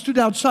often stood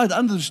outside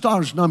under the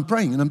stars and I'm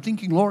praying and I'm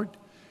thinking, Lord,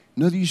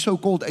 you know these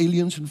so-called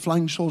aliens and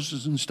flying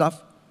saucers and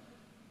stuff?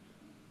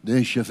 And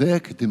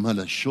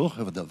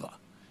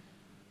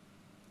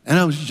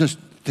I was just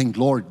think,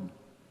 Lord,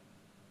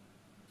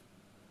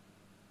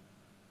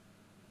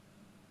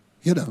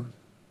 you know,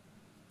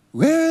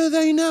 where are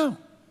they now?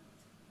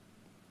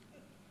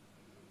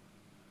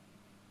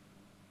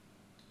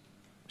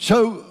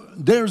 So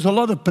there's a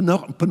lot of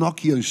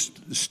Pinocchio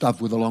stuff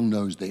with a long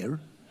nose there.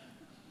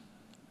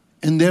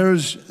 And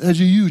there's a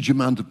huge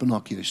amount of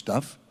Pinocchio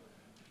stuff.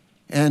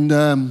 And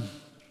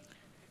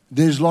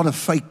there's a lot of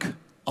fake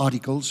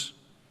articles.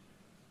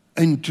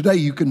 And today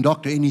you can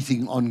doctor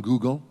anything on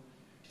Google.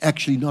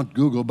 Actually, not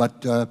Google, but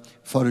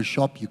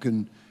Photoshop. You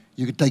can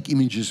take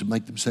images and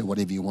make them say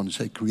whatever you want to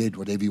say, create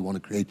whatever you want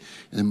to create,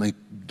 and then make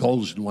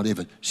dolls and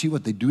whatever. See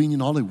what they're doing in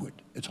Hollywood.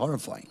 It's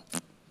horrifying.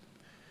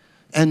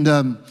 And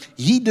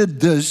he did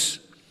this,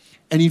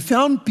 and he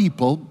found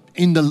people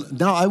in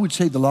now I would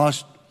say the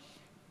last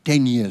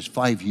 10 years,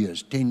 5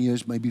 years, 10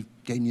 years, maybe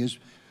 10 years,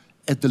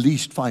 at the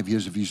least 5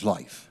 years of his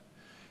life.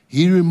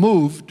 He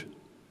removed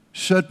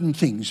certain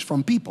things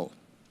from people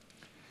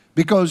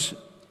because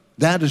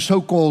they had a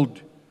so-called,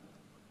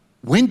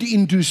 went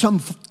into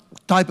some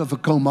type of a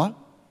coma,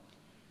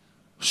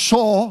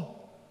 saw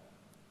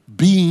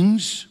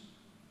beings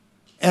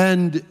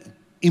and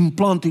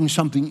implanting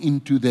something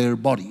into their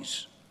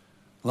bodies,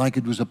 like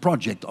it was a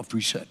project of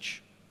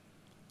research.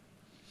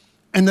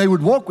 And they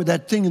would walk with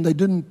that thing and they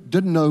didn't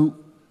know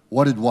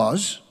what it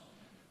was,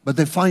 but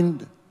they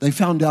found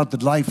out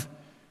that life,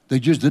 they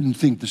just didn't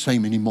think the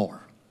same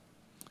anymore.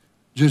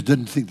 Just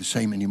didn't think the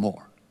same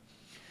anymore.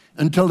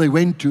 Until they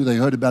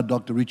heard about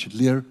Dr. Richard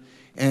Lear,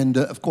 and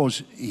of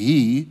course,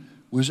 he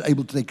was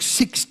able to take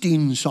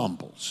 16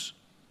 samples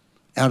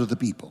out of the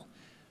people.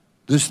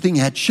 This thing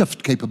had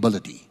shift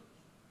capability.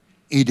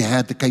 It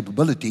had the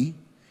capability,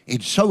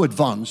 it's so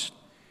advanced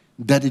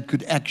that it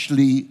could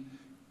actually,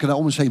 could I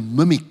almost say,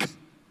 mimic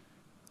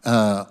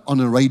on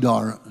a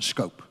radar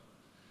scope.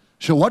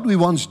 So what we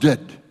once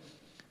did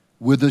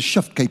with the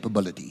shift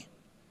capability,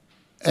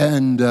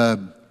 and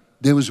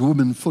there was a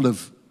woman full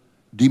of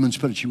demon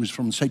spirits. She was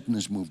from the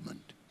Satanist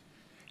movement.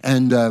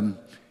 And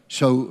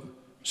so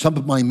some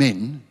of my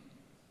men,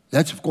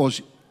 that's of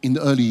course in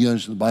the early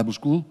years of the Bible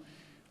school.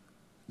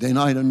 Then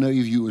I don't know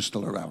if you were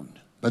still around,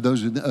 but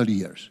those were the early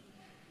years.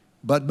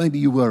 But maybe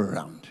you were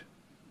around.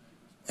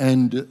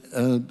 And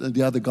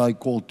the other guy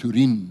called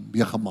Turin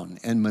Begaman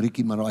and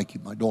Mariki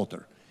Maraiki, my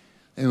daughter.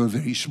 They were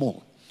very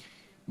small.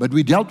 But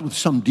we dealt with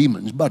some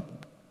demons, but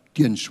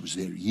Tiens was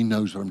there. He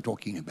knows what I'm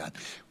talking about.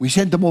 We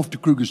sent them off to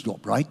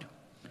Krugersdorp, right?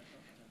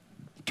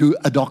 To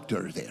a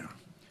doctor there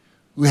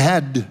who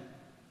had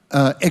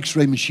an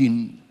X-ray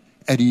machine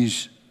at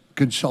his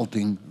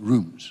consulting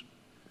rooms.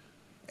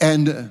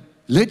 And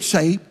let's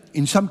say,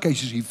 in some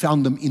cases, he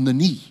found them in the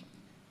knee,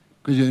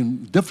 because they're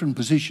in different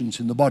positions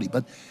in the body.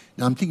 But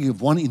now I'm thinking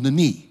of one in the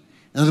knee.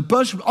 Now the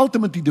person would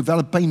ultimately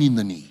develop pain in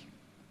the knee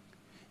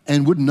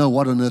and wouldn't know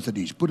what on earth it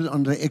is. Put it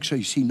under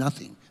X-ray, see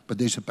nothing, but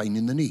there's a pain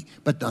in the knee.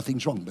 But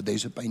nothing's wrong, but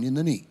there's a pain in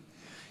the knee.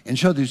 And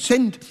so they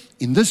sent,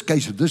 in this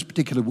case of this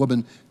particular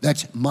woman,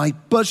 that's my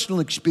personal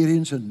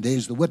experience, and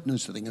there's the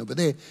witness thing over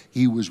there.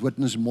 He was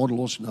witness, and Maud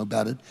will also know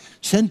about it.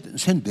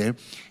 Sent there.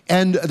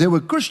 And there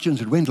were Christians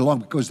that went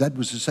along because that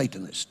was a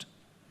Satanist.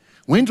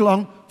 Went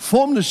along,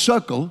 formed a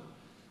circle,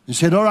 and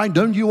said, all right,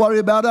 don't you worry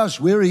about us.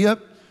 We're here.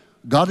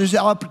 God is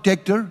our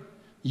protector.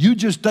 You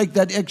just take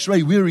that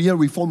X-ray. We're here.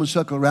 We form a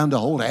circle around to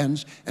hold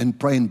hands and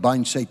pray and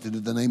bind Satan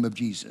in the name of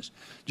Jesus.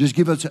 Just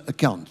give us a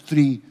count.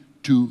 3,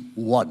 2,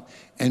 1.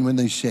 And when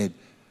they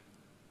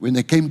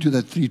came to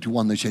that 3 to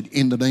 1, they said,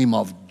 in the name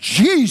of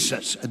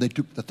Jesus. And they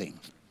took the thing.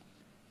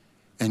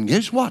 And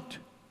guess what?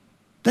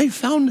 They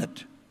found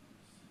it.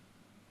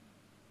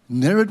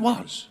 And there it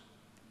was.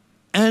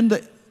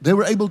 And they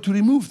were able to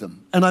remove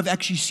them. And I've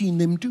actually seen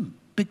them too,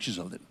 pictures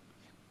of them.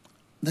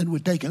 That were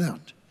taken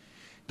out.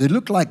 They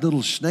look like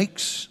little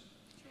snakes.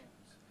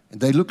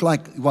 And they look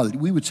like, well,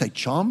 we would say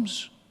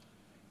charms.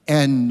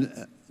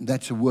 And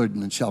that's a word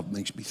in itself,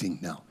 makes me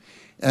think now.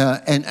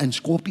 And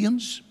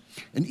scorpions,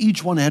 and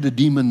each one had a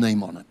demon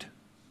name on it.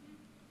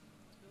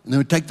 And they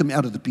would take them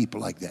out of the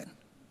people like that.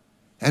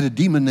 Had a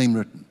demon name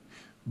written.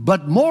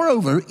 But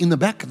moreover, in the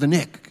back of the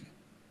neck,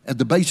 at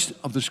the base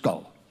of the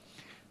skull,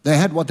 they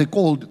had what they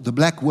called the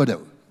Black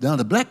Widow. Now,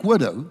 the Black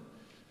Widow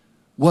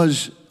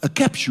was a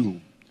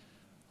capsule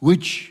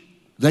which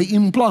they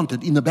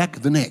implanted in the back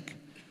of the neck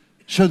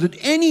so that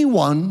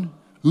anyone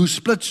who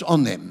splits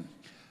on them,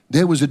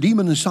 there was a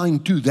demon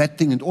assigned to that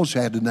thing and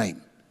also had a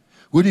name,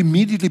 would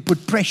immediately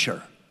put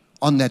pressure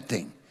on that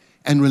thing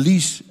and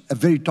release a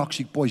very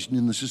toxic poison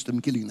in the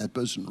system, killing that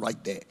person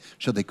right there,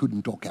 so they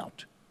couldn't talk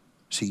out.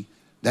 See,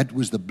 that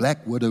was the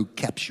Black Widow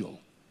capsule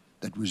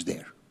that was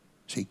there.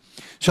 See,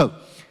 so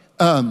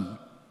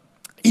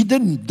it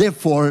didn't,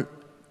 therefore,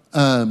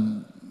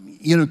 came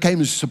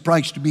as a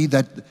surprise to me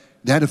that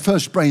they had to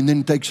first pray and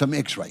then take some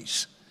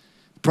X-rays.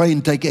 Pray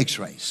and take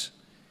X-rays.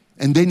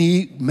 And then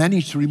he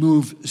managed to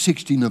remove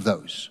 16 of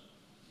those,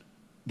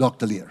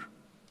 Dr. Lear.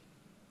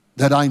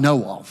 that I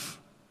know of,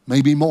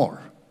 maybe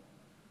more.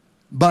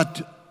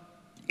 But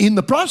in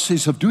the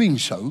process of doing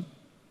so,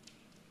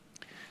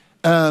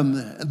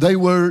 they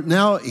were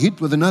now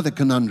hit with another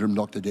conundrum,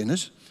 Dr.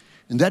 Dennis,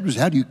 and that was,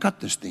 how do you cut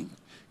this thing?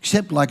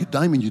 Except like a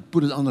diamond, you'd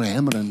put it under a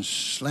hammer and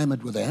slam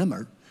it with a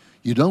hammer.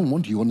 You don't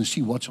want to. You want to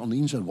see what's on the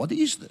inside. What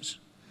is this?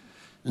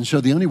 And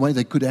so the only way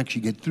they could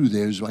actually get through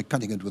there is by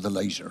cutting it with a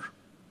laser.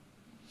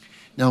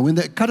 Now, when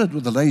they cut it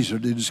with a laser,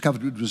 they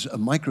discovered it was a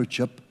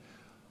microchip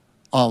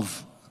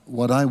of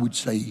what I would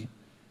say,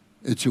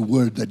 it's a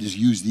word that is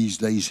used these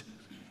days,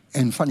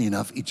 and funny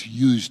enough, it's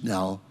used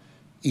now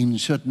in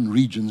certain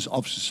regions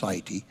of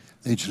society.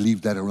 Let's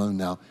leave that alone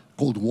now,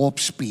 called warp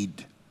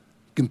speed,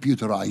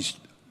 computerized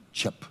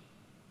chip,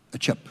 a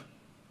chip.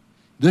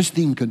 This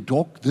thing can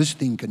talk, this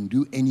thing can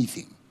do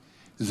anything.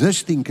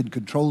 This thing can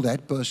control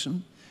that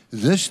person.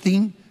 This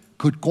thing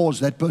could cause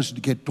that person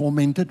to get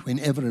tormented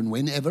whenever and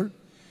whenever.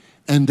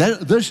 And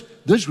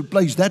this would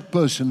place that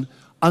person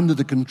under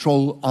the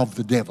control of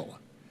the devil.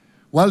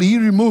 While he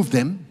removed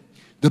them,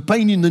 the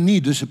pain in the knee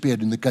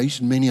disappeared in the case,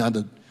 and many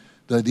other,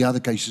 the other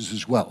cases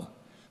as well.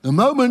 The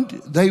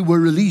moment they were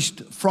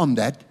released from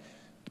that,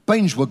 the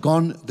pains were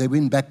gone, they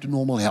went back to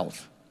normal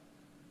health.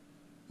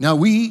 Now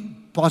we,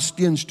 Pastor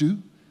Tiens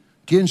too,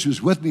 Tiens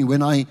was with me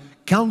when I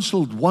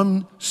counseled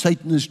one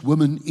Satanist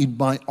woman in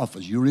my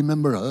office. You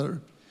remember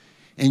her?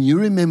 And you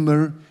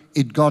remember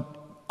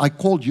I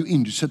called you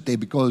in to sit there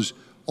because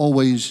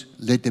always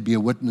let there be a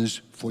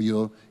witness for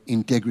your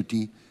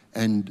integrity,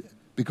 and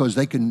because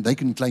they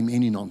can claim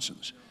any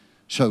nonsense.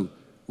 So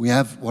we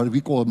have what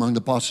we call among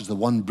the pastors the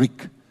one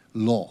brick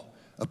law.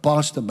 A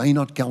pastor may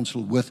not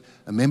counsel with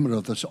a member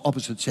of the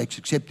opposite sex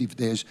except if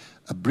there's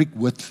a brick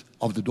width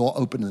of the door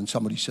open and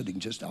somebody sitting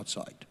just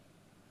outside,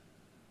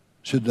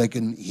 so that they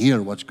can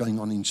hear what's going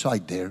on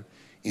inside there.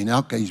 In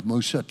our case,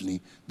 most certainly,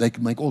 they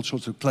can make all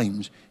sorts of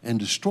claims and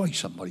destroy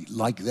somebody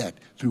like that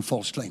through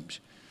false claims.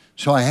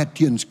 So I had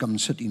Tiens come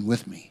sit in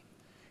with me,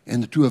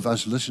 and the two of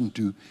us listened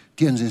to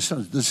Tiens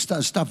and the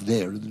stuff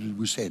there that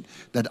was said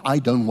that I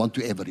don't want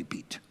to ever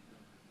repeat.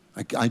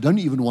 I don't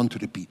even want to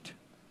repeat.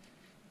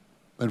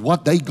 But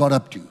what they got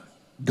up to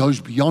goes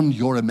beyond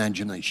your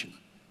imagination.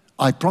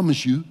 I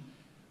promise you,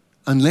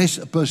 unless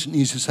a person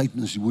is a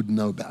Satanist, you wouldn't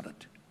know about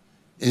it.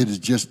 It is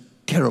just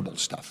terrible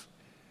stuff.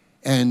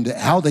 And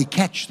how they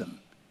catch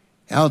them,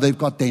 how they've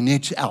got their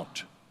nets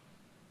out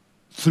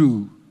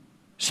through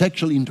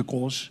sexual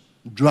intercourse,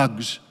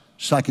 drugs,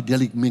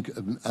 psychedelic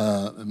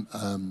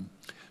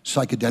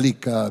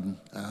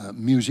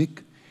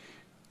music,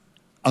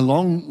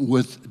 along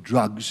with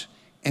drugs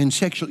and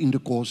sexual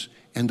intercourse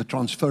and the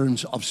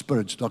transference of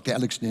spirits. Dr.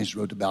 Alex Ness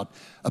wrote about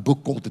a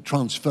book called The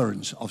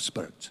Transference of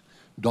Spirits.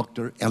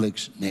 Dr.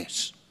 Alex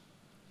Ness.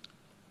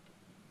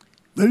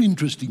 Very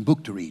interesting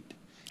book to read.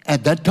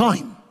 At that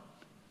time,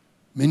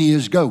 many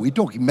years ago, we're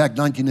talking back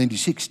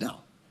 1986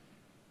 now.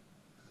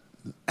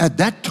 At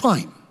that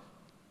time,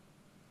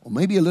 or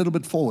maybe a little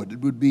bit forward, it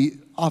would be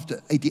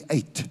after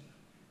 88.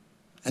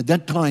 At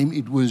that time,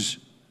 it was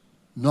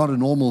not a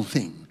normal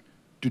thing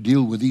to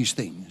deal with these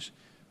things.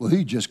 Well,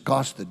 he just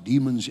cast the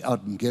demons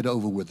out and get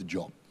over with the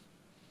job.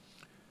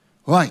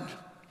 Right.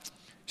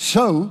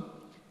 So,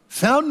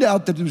 found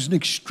out that it was an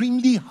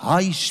extremely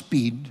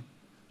high-speed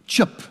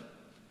chip.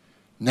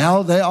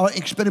 Now they are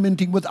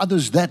experimenting with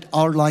others that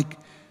are like,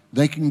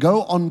 they can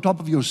go on top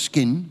of your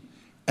skin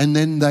and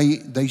then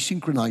they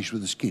synchronize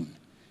with the skin.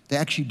 They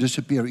actually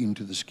disappear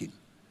into the skin.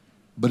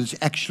 But it's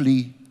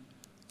actually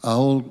a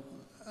whole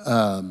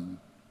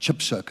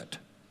chip circuit.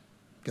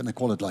 Can I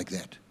call it like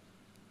that?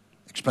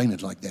 Explain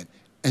it like that.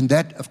 And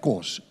that, of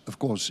course,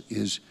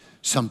 is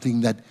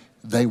something that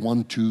they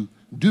want to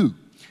do.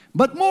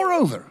 But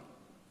moreover,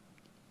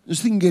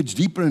 this thing gets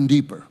deeper and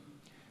deeper.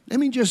 Let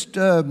me just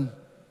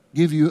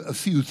give you a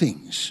few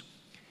things.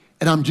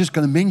 And I'm just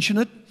going to mention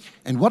it.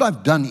 And what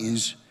I've done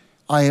is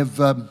I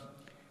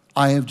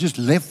have just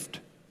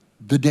left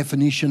the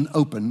definition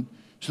open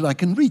so that I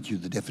can read you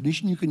the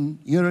definition. You can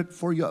hear it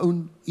for your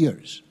own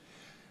ears.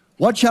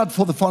 Watch out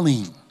for the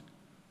following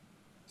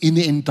in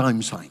the end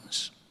time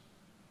signs.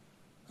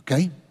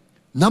 Okay?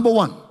 Number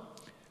one,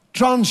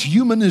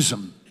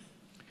 transhumanism.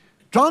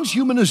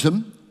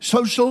 Transhumanism,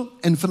 social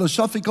and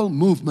philosophical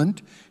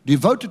movement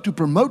devoted to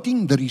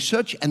promoting the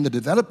research and the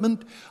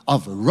development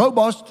of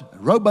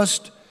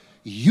robust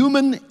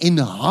human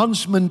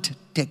enhancement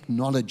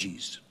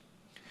technologies.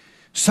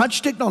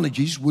 Such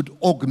technologies would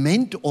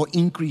augment or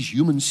increase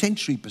human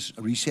sensory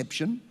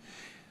reception,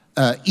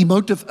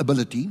 emotive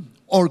ability,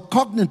 or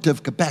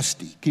cognitive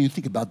capacity. Can you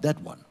think about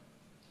that one?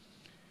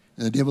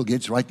 And the devil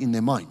gets right in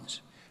their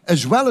minds.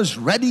 As well as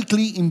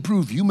radically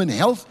improve human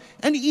health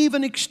and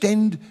even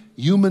extend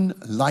human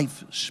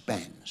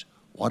lifespans.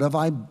 What have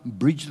I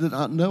bridged it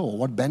out? No, or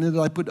what banner did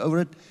I put over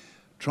it?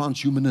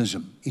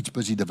 Transhumanism. It's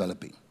busy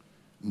developing.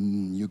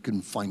 You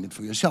can find it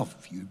for yourself.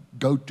 If you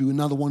go to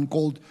another one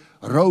called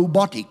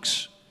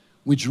robotics,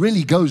 which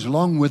really goes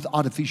along with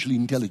artificial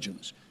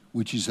intelligence,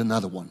 which is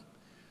another one.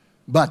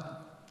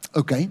 But,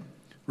 okay,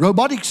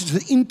 Robotics is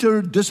an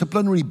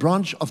interdisciplinary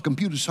branch of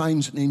computer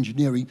science and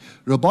engineering.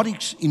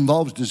 Robotics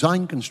involves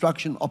design,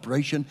 construction,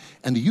 operation,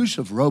 and the use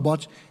of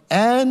robots.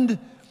 And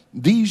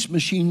these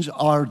machines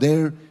are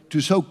there to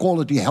so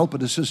quality help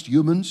and assist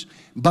humans.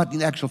 But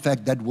in actual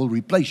fact, that will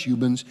replace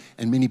humans,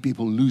 and many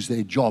people lose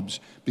their jobs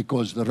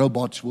because the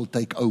robots will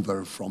take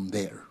over from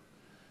there.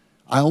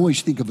 I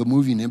always think of a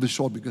movie, never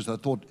saw it because I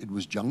thought it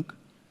was junk.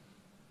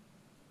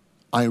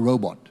 I,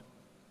 Robot.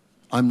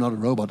 I'm not a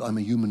robot, I'm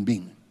a human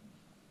being.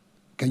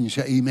 Can you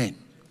say amen?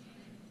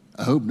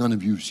 I hope none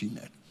of you have seen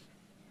that.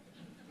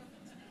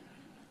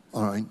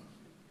 All right.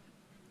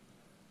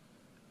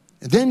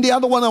 And then the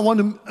other one I want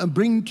to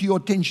bring to your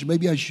attention,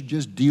 maybe I should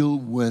just deal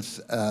with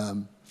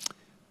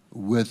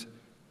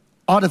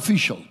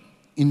artificial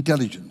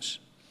intelligence.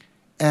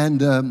 And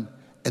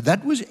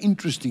that was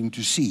interesting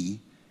to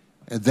see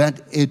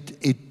that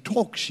it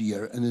talks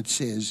here and it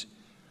says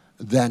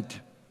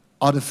that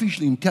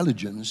artificial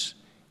intelligence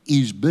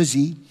is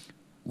busy.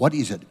 What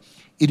is it?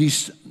 It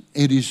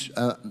is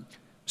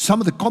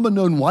some of the common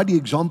known widely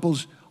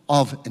examples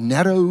of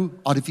narrow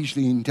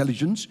artificial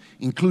intelligence,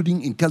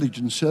 including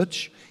intelligent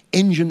search,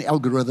 engine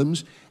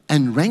algorithms,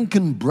 and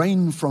Rankin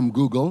Brain from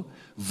Google,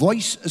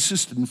 voice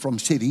assistant from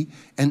Siri,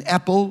 and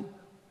Apple,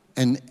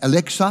 and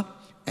Alexa,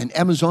 and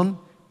Amazon,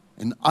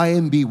 and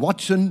IMB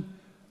Watson,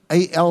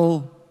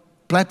 AL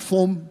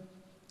platform,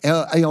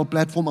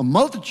 a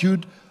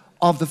multitude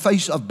of the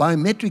face of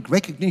biometric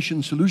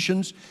recognition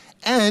solutions,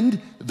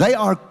 and they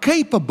are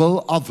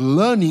capable of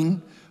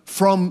learning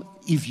from,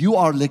 if you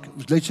are,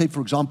 let's say,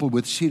 for example,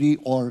 with Siri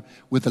or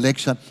with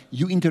Alexa,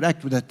 you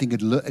interact with that thing,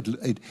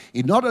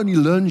 it not only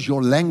learns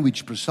your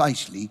language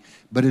precisely,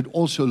 but it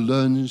also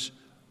learns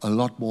a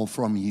lot more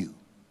from you.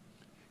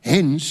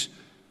 Hence,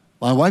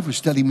 my wife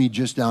was telling me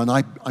just now, and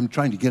I'm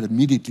trying to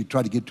immediately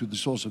try to get to the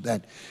source of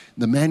that.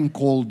 The man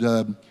called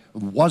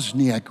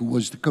Wozniak, who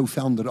was the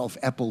co-founder of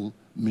Apple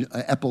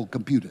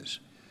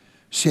Computers,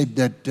 said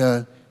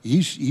that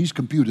his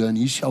computer and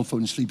his cell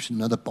phone sleeps in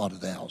another part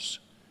of the house.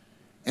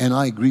 And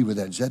I agree with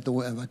that. Is that the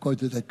way, have I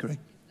quoted that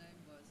correct?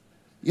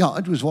 Yeah,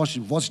 it was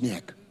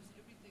Wozniak.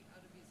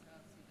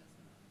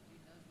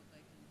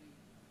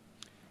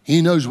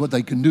 He knows what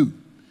they can do.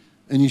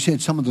 And he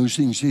said some of those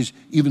things, he says,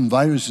 even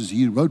viruses,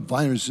 he wrote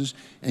viruses,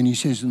 and he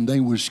says, and they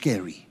were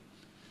scary.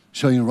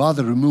 So he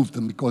rather removed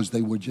them because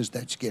they were just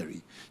that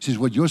scary. He says,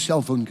 what your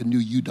cell phone can do,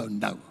 you don't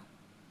know.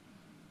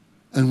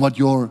 And what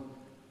your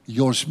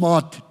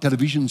smart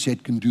television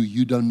set can do,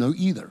 you don't know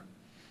either.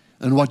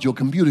 And what your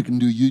computer can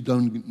do, you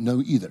don't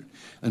know either.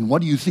 And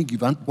what do you think,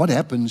 what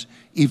happens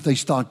if they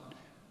start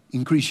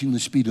increasing the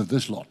speed of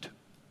this lot?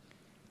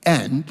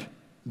 And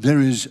there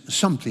is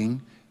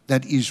something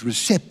that is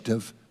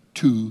receptive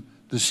to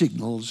the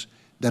signals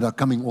that are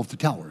coming off the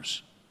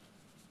towers.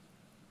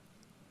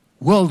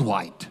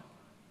 Worldwide.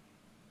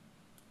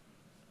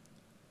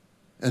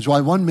 That's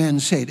why one man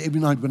said, every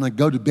night when I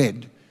go to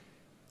bed,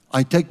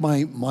 I take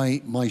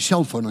my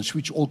cell phone, I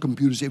switch all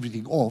computers,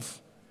 everything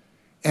off,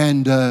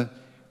 and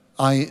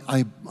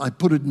I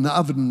put it in the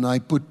oven, and I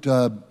put,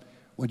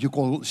 what you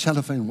call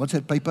cellophane, what's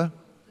that paper?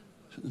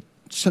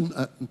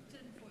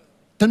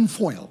 Tin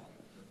foil.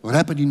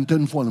 Wrap it in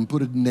tin foil and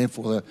put it in there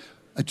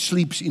it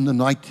sleeps in the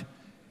night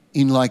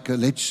in like,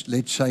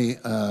 let's say,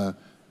 a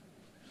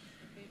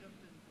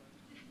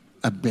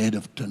bed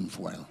of tin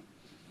foil.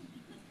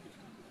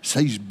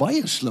 Sy's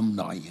baie slim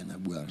daai ene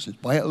hoor. Sy's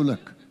baie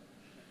oulik.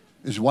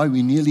 Is why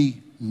we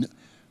nearly,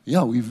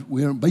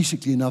 we're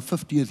basically in our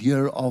 50th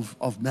year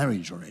of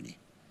marriage already.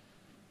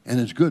 And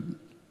it's good.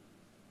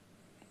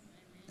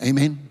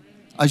 Amen.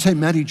 I say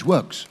marriage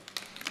works.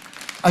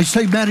 I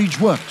say marriage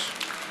works.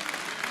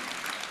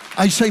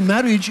 I say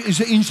marriage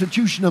is an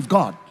institution of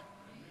God.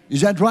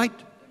 Is that right?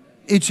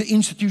 It's an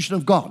institution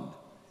of God.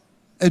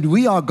 And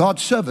we are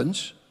God's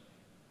servants.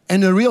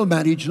 And a real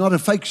marriage, not a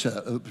fake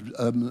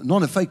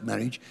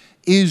marriage,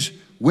 is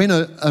when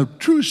a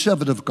true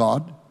servant of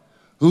God,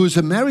 who is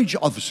a marriage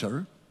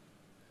officer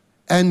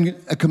and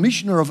a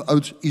commissioner of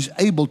oaths, is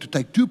able to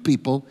take two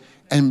people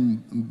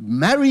and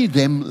marry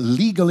them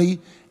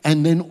legally,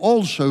 and then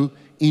also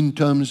in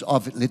terms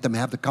of let them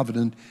have the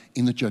covenant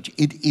in the church.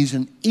 It is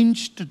an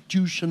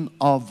institution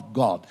of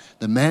God.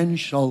 The man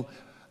shall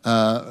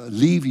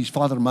leave his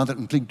father and mother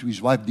and cling to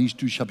his wife. These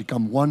two shall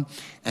become one.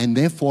 And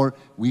therefore,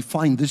 we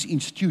find this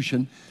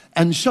institution.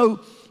 And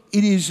so,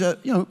 it is,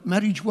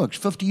 marriage works.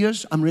 50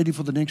 years, I'm ready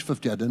for the next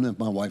 50. I don't know if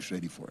my wife's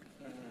ready for it.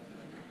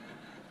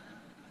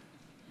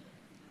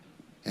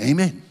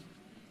 Amen.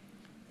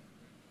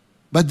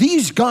 But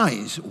these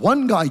guys,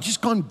 one guy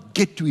just can't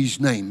get to his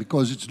name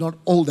because it's not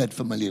all that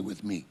familiar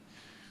with me.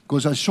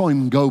 Because I saw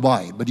him go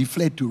by, but he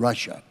fled to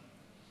Russia.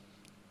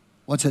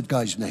 What's that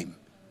guy's name?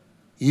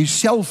 His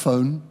cell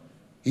phone,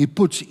 he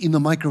puts in the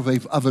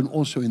microwave oven,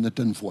 also in the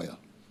tin foil.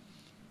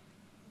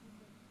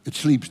 It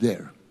sleeps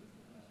there.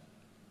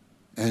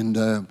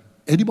 And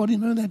anybody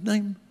know that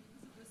name?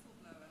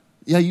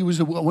 Yeah, he was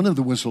one of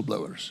the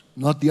whistleblowers,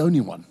 not the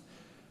only one.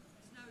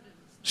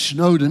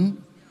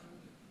 Snowden.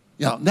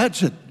 Yeah,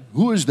 that's it.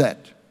 Who is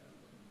that?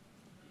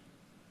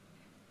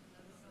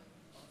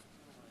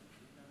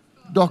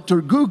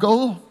 Dr.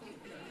 Google.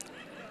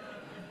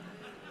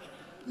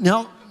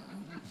 Now,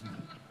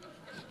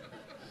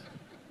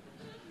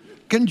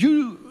 can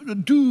you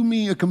do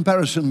me a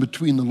comparison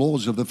between the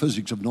laws of the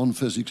physics of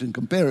non-physics and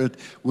compare it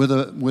with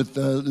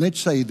let's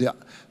say, the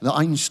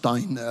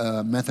Einstein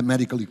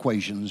mathematical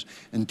equations,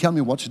 and tell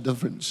me what's the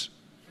difference?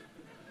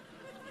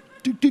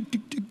 Tick, tick,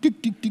 tick, tick,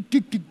 tick, tick, tick,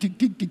 tick, tick, tick,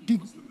 tick, tick,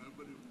 tick.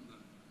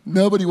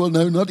 Nobody will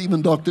know, not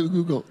even Dr.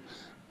 Google.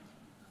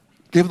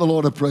 Give the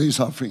Lord a praise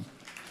offering.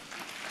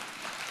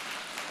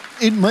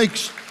 It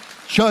makes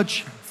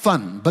church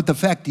fun, but the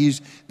fact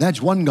is,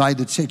 that's one guy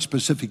that said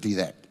specifically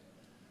that.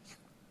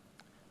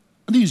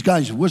 These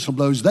guys are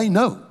whistleblowers, they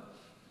know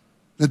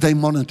that they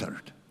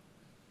monitored.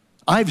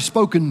 I've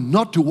spoken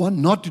not to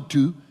one, not to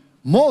two,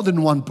 more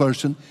than one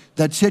person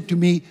that said to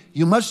me,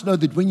 you must know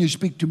that when you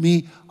speak to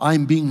me,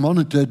 I'm being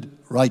monitored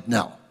right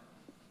now.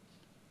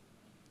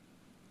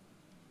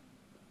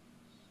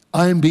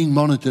 I am being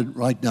monitored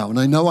right now, and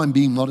I know I'm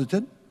being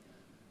monitored,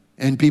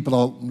 and people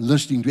are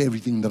listening to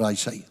everything that I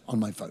say on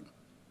my phone.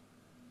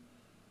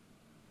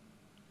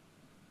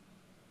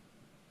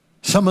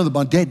 Some of them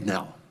are dead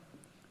now.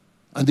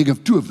 I think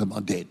of two of them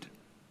are dead.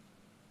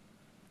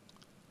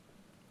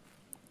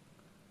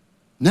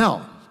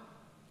 Now,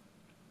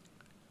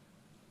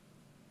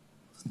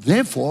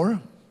 therefore,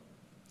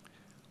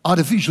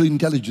 artificial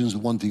intelligence is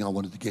one thing I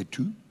wanted to get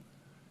to.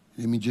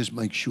 Let me just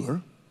make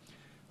sure.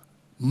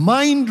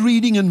 Mind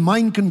reading and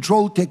mind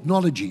control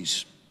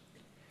technologies.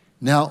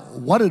 Now,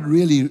 what it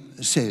really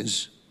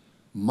says,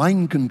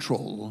 mind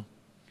control,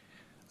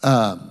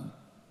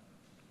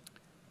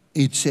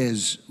 it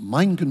says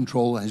mind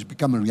control has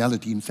become a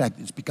reality. In fact,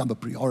 it's become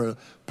a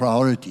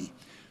priority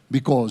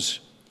because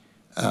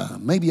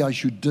maybe I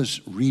should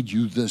just read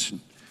you this,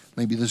 and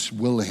maybe this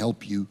will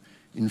help you.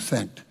 In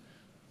fact,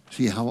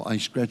 see how I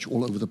scratch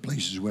all over the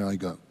places where I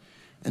go.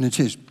 And it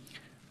says,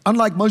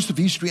 unlike most of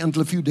history,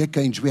 until a few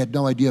decades, we had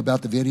no idea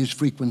about the various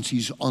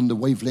frequencies on the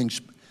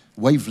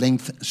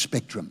wavelength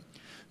spectrum.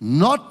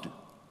 Not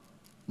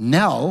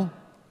now,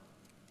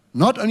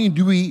 not only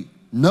do we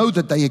know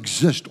that they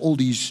exist, all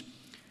these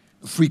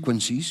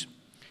frequencies,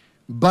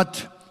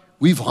 but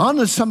we've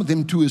harnessed some of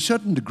them to a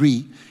certain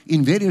degree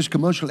in various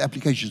commercial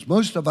applications.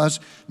 Most of us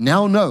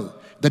now know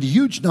that a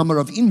huge number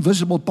of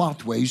invisible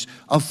pathways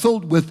are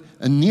filled with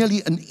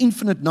nearly an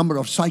infinite number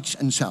of sights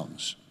and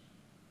sounds.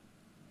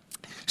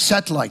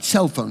 Satellites,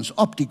 cell phones,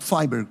 optic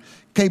fiber,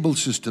 cable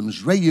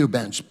systems, radio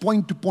bands,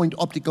 point-to-point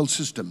optical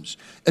systems,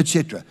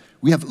 etc.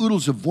 We have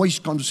oodles of voice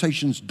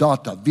conversations,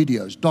 data,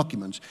 videos,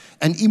 documents,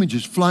 and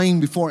images flying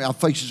before our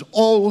faces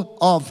all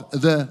of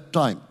the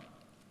time.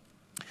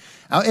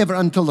 However,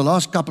 until the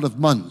last couple of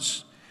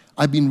months,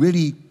 never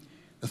really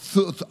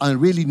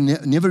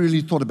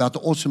thought about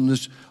the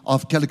awesomeness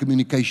of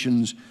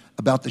telecommunications,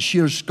 about the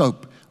sheer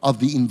scope of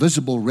the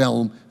invisible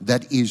realm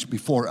that is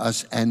before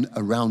us and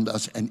around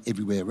us and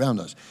everywhere around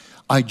us.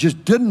 I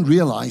just didn't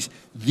realize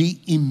the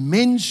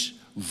immense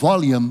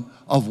volume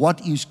of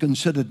what is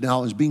considered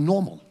now as being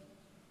normal.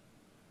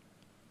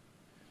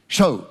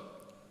 So,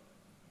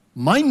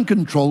 mind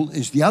control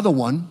is the other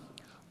one.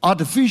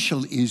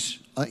 Artificial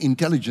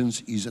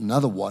intelligence is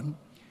another one.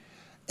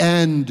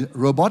 And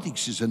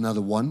robotics is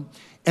another one.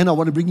 And I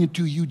want to bring you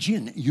to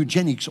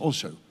eugenics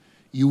also.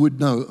 You would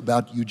know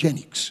about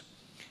eugenics.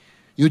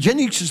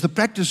 Eugenics is the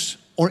practice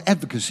or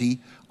advocacy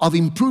of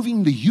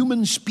improving the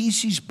human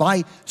species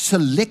by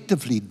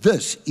selectively.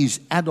 This is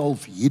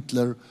Adolf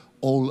Hitler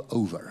all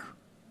over.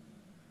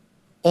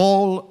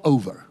 All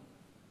over.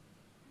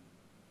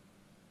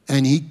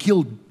 And he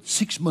killed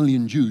 6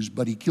 million Jews,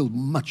 but he killed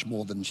much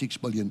more than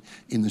 6 million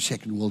in the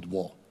Second World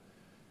War.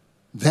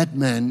 That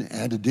man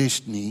had a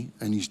destiny,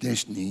 and his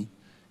destiny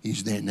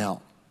is there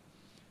now.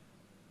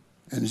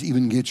 And it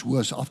even gets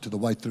worse after the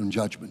White Throne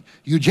Judgment.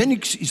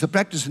 Eugenics is the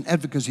practice and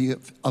advocacy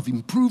of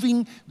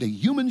improving the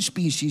human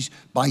species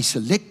by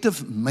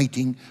selective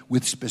mating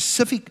with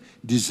specific,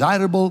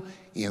 desirable,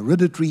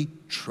 hereditary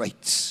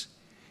traits.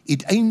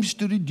 It aims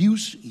to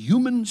reduce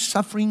human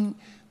suffering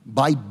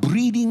by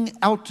breeding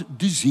out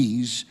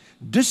disease,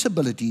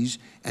 disabilities,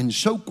 and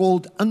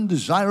so-called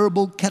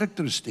undesirable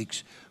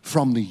characteristics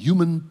from the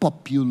human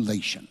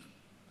population.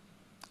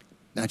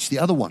 That's the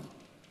other one.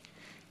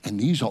 And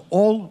these are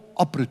all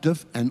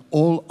operative and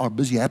all are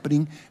busy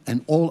happening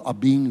and all are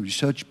being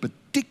researched,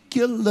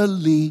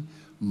 particularly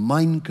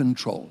mind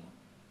control.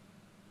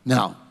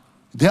 Now,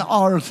 there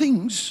are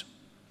things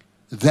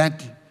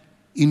that,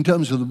 in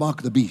terms of the mark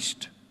of the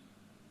beast,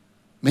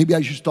 maybe I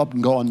should stop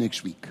and go on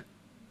next week.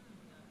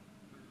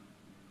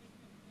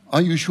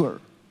 Are you sure?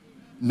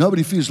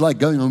 Nobody feels like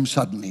going home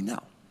suddenly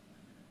now.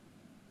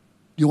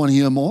 You want to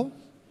hear more?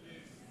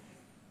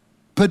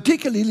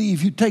 Particularly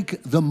if you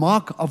take the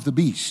mark of the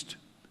beast,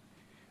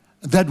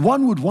 that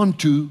one would want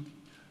to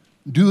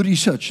do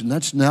research, and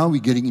that's now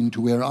we're getting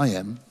into where I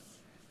am,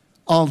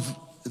 of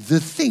the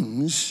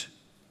things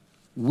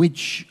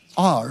which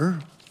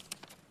are,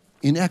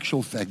 in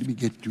actual fact, let me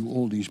get to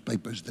all these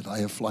papers that I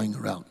have flying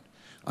around.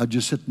 I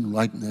just sit and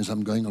write, and as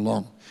I'm going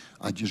along,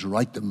 I just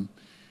write them,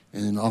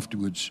 and then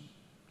afterwards,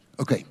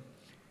 okay.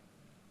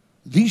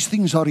 these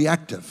things are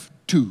reactive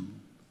to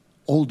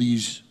all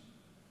these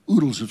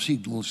oodles of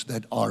signals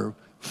that are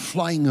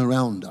flying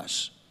around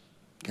us,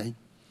 okay?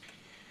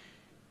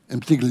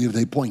 And particularly if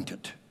they're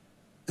pointed,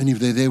 and if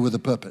they're there with a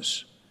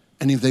purpose,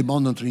 and if they're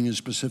monitoring a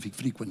specific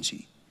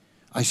frequency.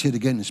 I said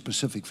again, a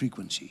specific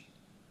frequency,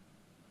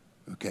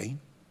 okay?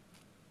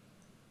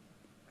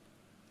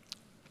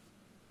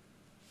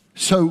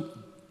 So,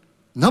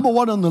 number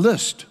one on the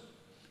list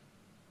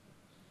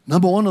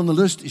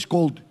is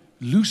called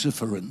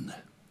luciferin.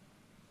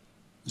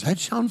 Does that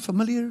sound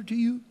familiar to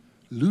you?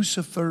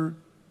 Luciferin,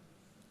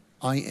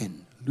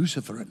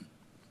 luciferin.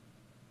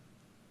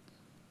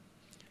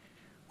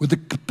 With the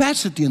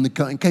capacity and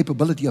the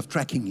capability of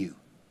tracking you.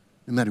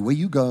 No matter where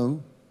you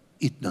go,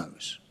 it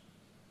knows.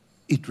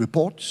 It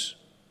reports,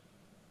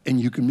 and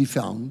you can be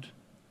found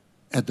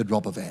at the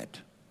drop of a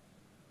hat.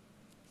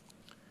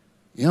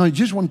 You know, I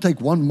just want to take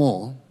one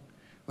more.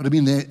 But I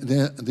mean,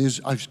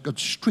 I've got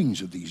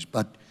strings of these,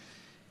 but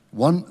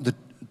one that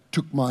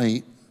took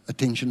my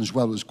attention as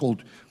well is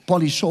called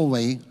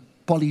Polysolve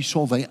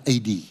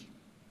AD.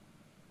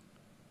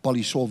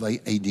 Polysolve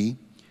AD,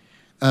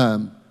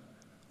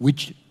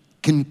 which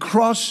can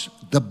cross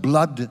the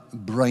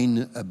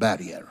blood-brain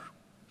barrier.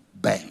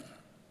 Bang.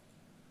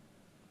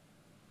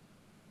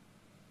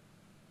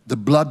 The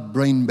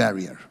blood-brain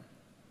barrier.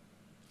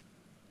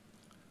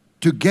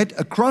 To get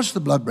across the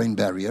blood-brain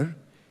barrier,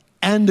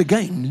 and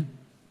again,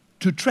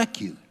 to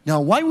track you. Now,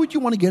 why would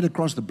you want to get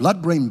across the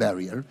blood-brain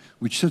barrier,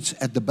 which sits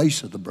at the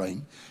base of the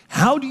brain?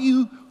 How do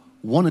you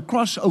want to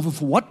cross over?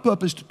 For what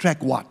purpose? To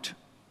track what?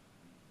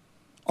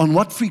 On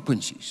what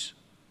frequencies?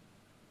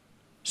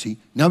 See,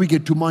 now we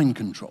get to mind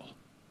control.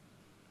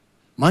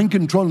 Mind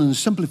control in a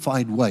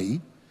simplified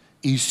way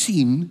is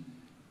seen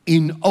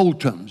in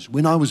old terms.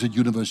 When I was at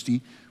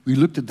university, we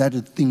looked at that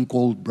thing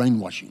called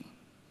brainwashing.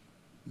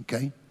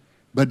 Okay?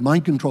 But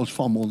mind control is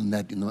far more than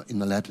that in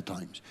the latter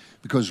times.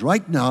 Because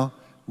right now,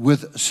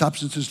 with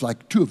substances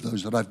like two of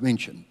those that I've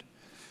mentioned,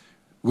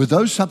 with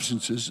those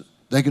substances,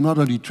 they can not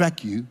only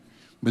track you,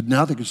 but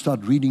now they can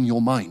start reading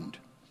your mind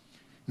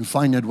and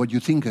find out what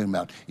you're thinking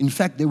about. In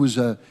fact, there was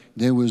a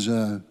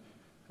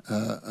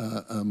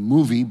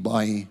movie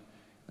by,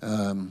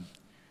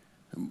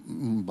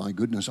 my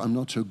goodness, I'm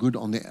not so good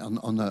on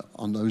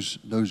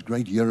those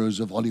great heroes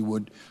of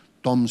Hollywood.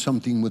 Tom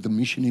something with the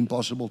Mission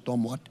Impossible.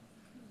 Tom what?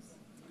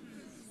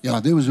 Yeah,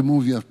 there was a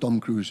movie of Tom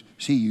Cruise.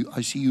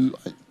 I see you.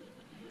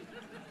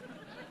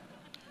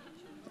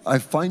 I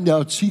find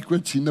out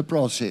secrets in the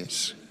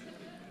process.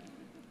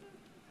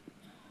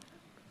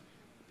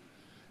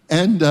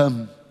 And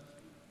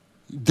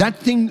that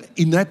thing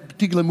in that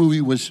particular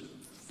movie was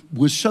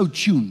so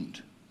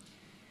tuned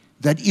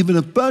that even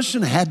a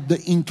person had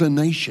the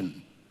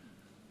inclination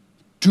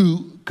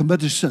to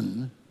commit a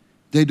sin,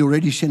 they'd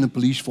already sent a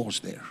police force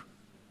there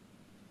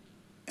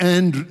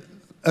and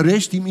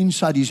arrest him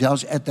inside his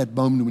house at that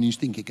moment when he's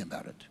thinking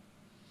about it.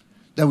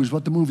 That was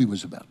what the movie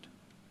was about.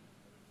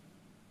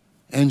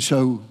 And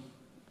so,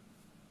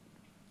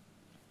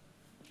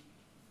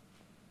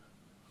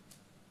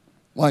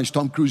 why is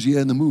Tom Cruise here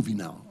in the movie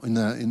now, in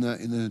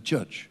the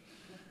church?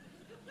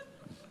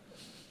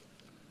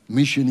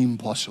 Mission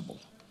Impossible.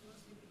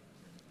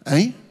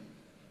 Eh?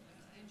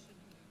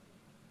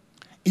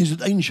 Is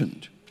it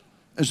ancient?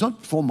 It's not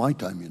before my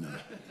time, you know.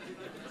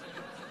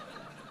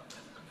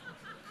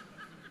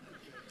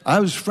 I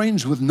was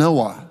friends with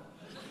Noah.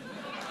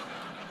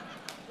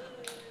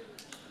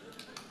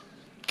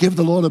 Give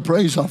the Lord a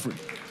praise offering.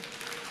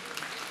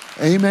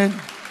 Amen.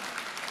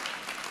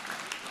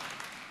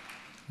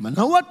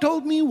 Noah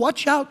told me,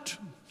 watch out.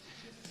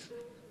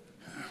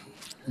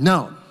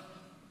 Now,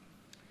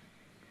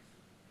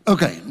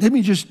 okay, let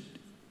me just,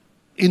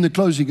 in the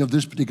closing of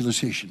this particular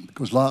session,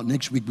 because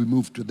next week we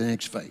move to the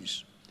next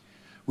phase.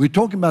 We're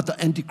talking about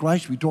the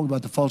Antichrist, we're talking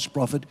about the false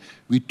prophet,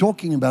 we're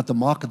talking about the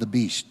mark of the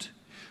beast.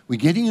 We're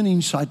getting an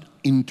insight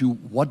into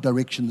what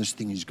direction this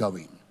thing is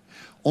going.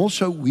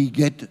 Also, we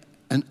get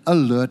an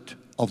alert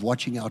of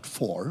watching out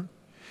for,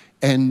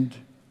 and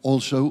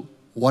also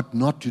what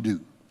not to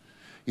do.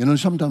 You know,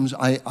 sometimes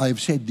I've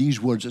said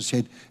these words. I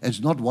said, it's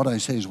not what I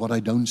say, it's what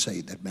I don't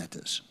say that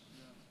matters.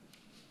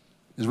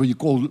 It's what you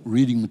call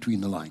reading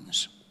between the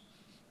lines.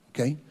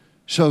 Okay?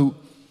 So,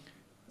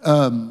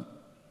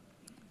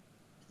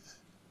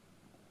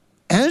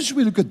 as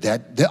we look at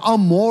that, there are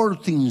more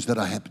things that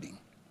are happening.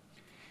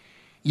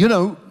 You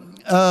know,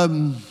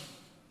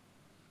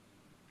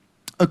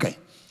 okay,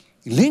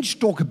 let's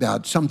talk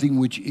about something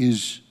which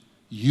is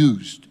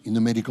used in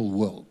the medical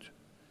world,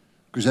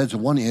 because that's the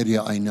one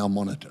area I now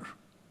monitor,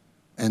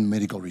 and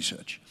medical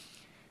research.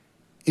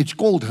 It's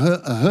called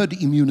herd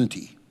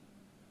immunity,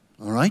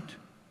 all right?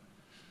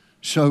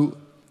 So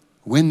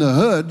when the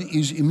herd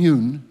is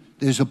immune,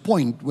 there's a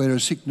point where a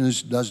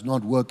sickness does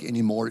not work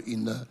anymore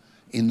in the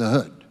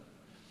herd.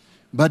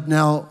 But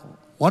now,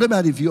 what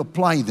about if you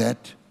apply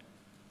that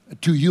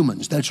to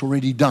humans? That's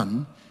already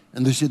done,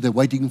 and they said they're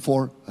waiting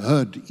for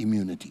herd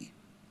immunity.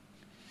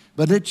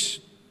 But let's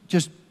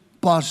just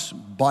pass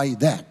by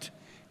that,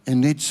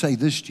 and let's say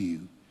this to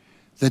you.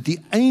 that the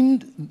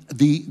end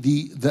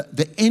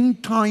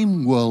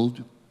time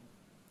world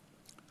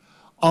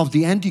of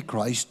the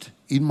Antichrist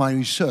in my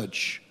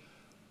research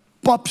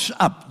pops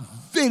up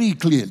very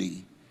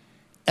clearly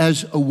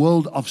as a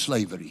world of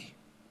slavery.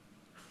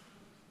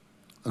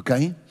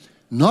 Okay?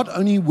 Not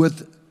only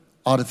with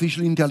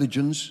artificial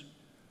intelligence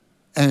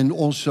and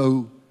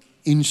also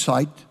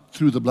insight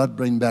through the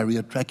blood-brain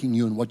barrier, tracking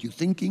you and what you're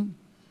thinking,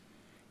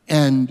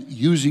 and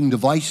using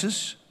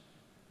devices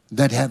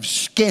that have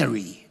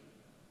scary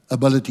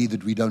ability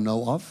that we don't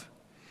know of,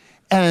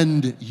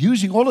 and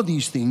using all of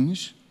these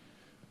things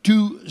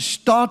to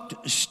start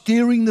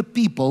steering the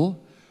people,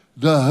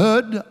 the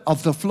herd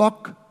of the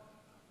flock,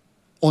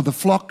 or the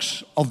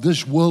flocks of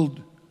this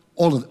world,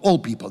 all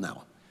people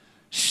now,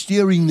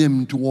 steering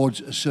them towards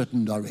a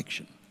certain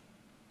direction.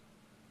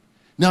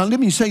 Now,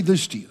 let me say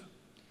this to you.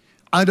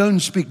 I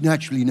don't speak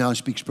naturally now, I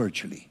speak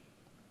spiritually.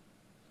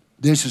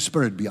 There's a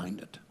spirit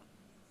behind it.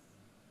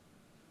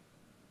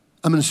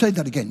 I'm going to say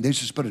that again.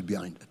 There's a spirit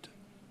behind it.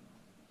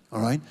 All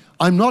right?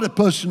 I'm not a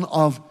person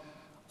of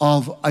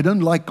I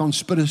don't like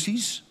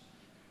conspiracies.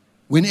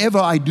 Whenever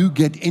I do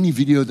get any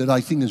video that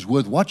I think is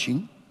worth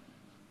watching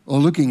or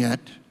looking at,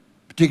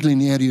 particularly in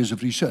the areas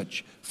of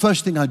research,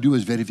 first thing I do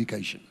is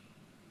verification.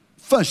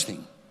 First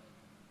thing.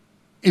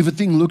 If a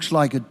thing looks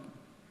like it,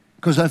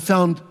 because I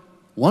found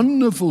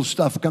wonderful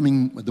stuff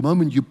coming at the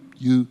moment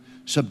you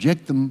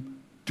subject them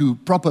to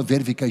proper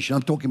verification.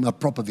 I'm talking about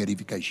proper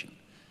verification.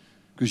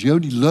 Because you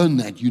only learn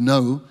that, you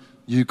know,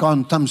 you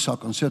can't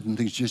thumbsuck on certain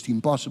things, just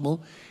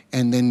impossible.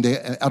 And then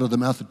out of the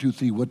mouth of 2,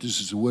 3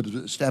 witnesses, the word is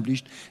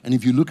established. And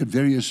if you look at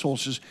various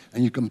sources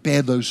and you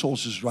compare those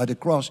sources right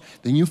across,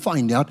 then you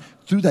find out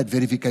through that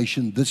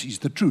verification, this is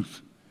the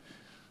truth.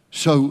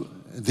 So,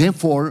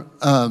 therefore,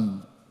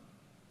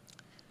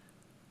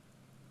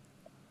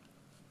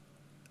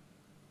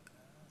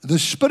 the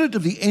spirit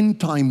of the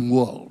end time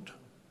world.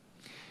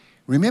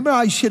 Remember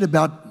I said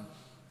about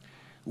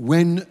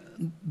when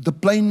the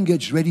plane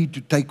gets ready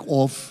to take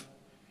off,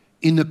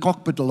 in the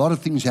cockpit a lot of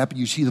things happen.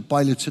 You see the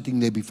pilot sitting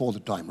there before the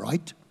time,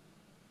 right?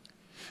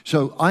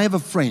 So I have a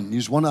friend,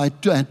 I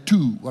had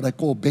two what I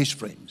call best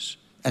friends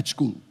at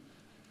school.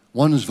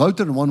 One was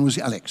Wouter and one was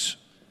Alex.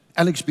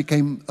 Alex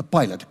became a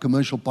pilot, a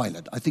commercial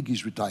pilot. I think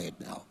he's retired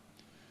now.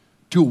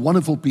 Two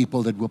wonderful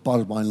people that were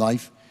part of my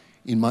life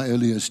in my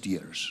earliest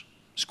years,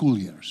 school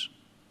years.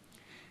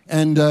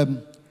 And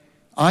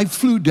I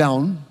flew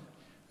down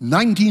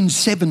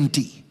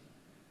 1970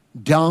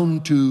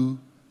 down to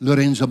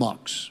Lorenzo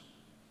Marx.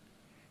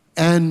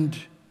 And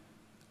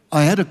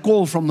I had a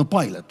call from the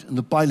pilot, and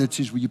the pilot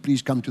says, will you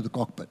please come to the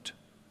cockpit?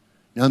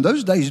 Now, in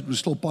those days, it was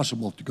still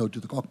possible to go to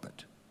the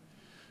cockpit.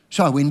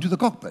 So I went to the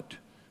cockpit.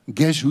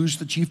 Guess who's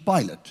the chief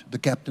pilot? The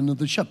captain of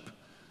the ship.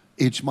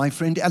 It's my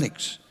friend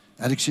Alex.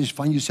 Alex says,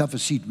 find yourself a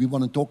seat. We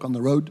want to talk on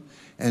the road,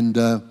 and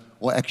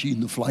or actually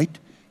in the flight.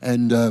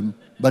 And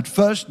but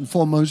first and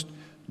foremost,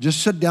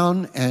 just sit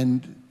down,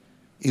 and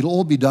it'll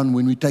all be done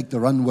when we take the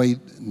runway,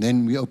 and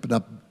then we open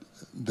up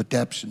the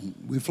taps, and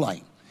we're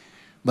flying.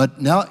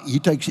 But now he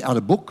takes out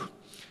a book,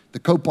 the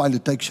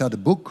co-pilot takes out a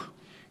book,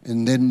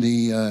 and then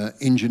the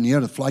engineer,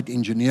 the flight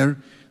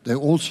engineer, they're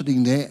all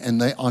sitting there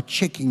and they are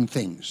checking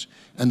things.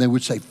 And they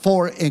would say,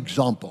 for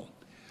example,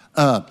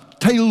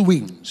 tail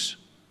wings,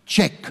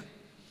 check.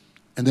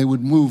 And they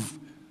would move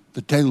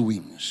the tail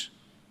wings,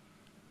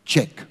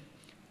 check.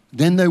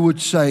 Then they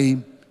would say,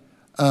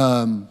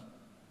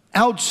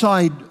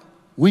 outside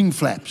wing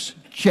flaps,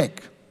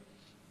 check.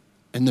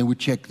 And they would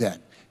check that.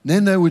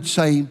 Then they would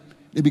say,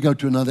 let me go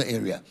to another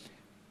area.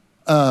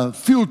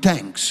 Fuel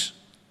tanks,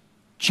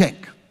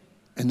 check.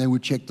 And they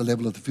would check the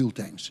level of the fuel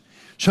tanks.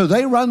 So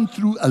they run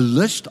through a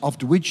list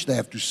after which they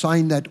have to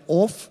sign that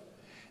off,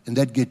 and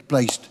that gets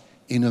placed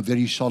in a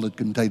very solid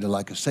container,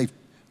 like a safe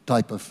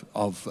type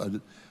of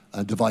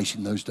device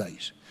in those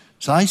days.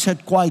 So I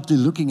sat quietly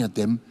looking at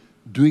them,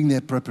 doing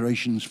their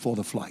preparations for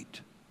the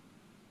flight.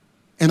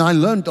 And I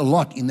learned a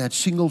lot in that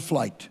single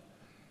flight,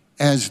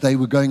 as they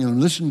were going and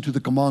listened to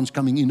the commands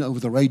coming in over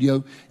the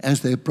radio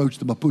as they approached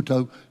the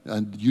Maputo,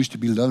 and used to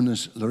be known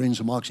as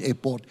Lorenzo Marx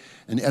Airport.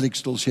 And Alex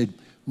still said,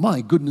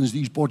 my goodness,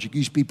 these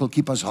Portuguese people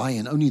keep us high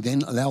and only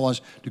then allow us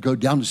to go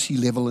down to sea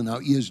level, and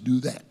our ears do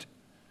that.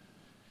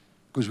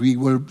 Because we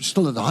were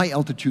still at a high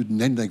altitude,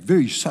 and then like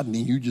very suddenly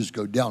you just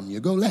go down,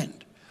 you go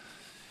land.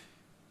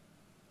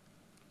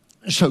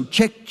 So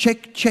check,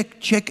 check, check,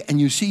 check, and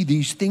you see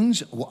these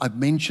things. I've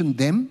mentioned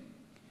them.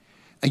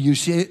 And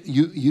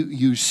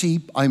you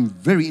see, I'm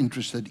very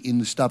interested in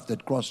the stuff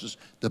that crosses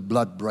the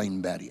blood-brain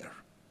barrier,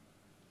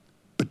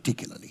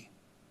 particularly.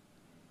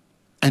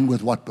 And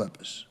with what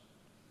purpose?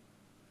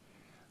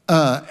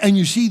 And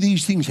you see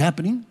these things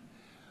happening.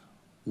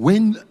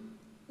 When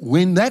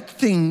that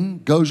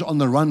thing goes on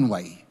the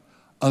runway,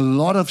 a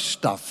lot of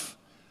stuff,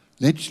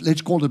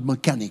 let's call it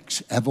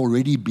mechanics, have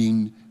already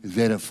been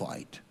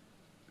verified.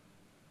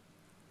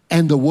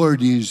 And the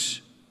word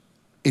is,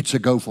 it's a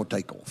go for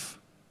takeoff.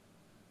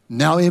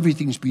 Now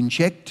everything's been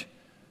checked.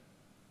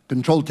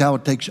 Control tower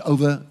takes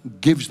over,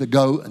 gives the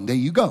go, and there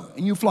you go,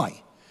 and you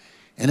fly.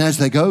 And as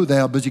they go, they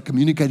are busy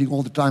communicating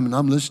all the time, and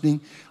I'm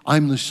listening.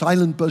 I'm the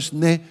silent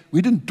person there.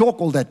 We didn't talk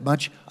all that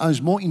much. I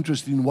was more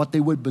interested in what they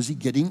were busy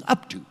getting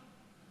up to.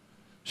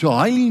 So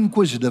highly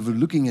inquisitive,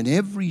 looking at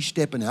every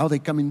step and how they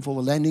come in for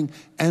the landing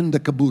and the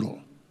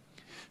caboodle.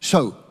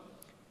 So,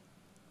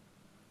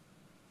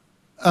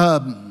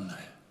 the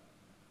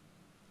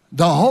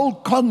whole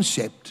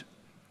concept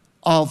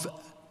of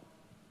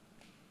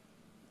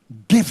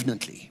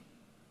definitely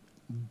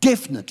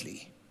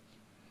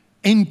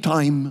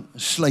end-time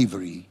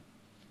slavery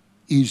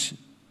is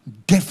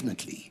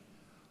definitely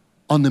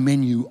on the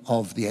menu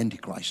of the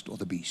Antichrist or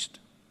the beast.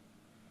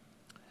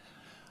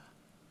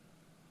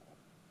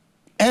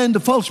 And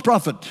the false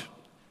prophet,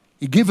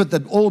 he giveth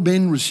that all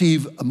men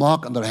receive a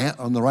mark on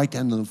the right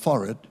hand and the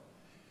forehead,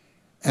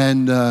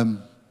 and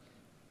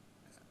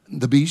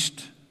the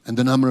beast and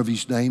the number of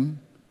his name,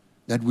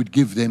 that would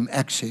give them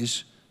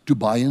access to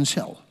buy and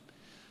sell.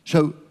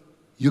 So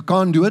you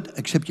can't do it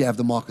except you have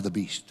the mark of the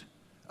beast.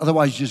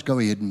 Otherwise, just go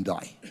ahead and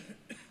die,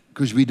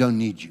 because we don't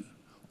need you.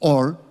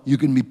 Or you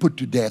can be put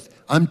to death.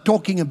 I'm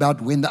talking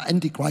about when the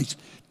Antichrist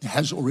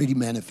has already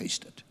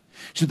manifested.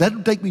 So that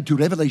will take me to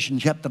Revelation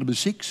chapter number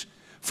 6,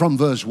 from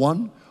verse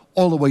 1,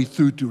 all the way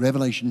through to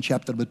Revelation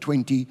chapter number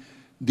 20,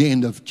 the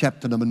end of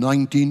chapter number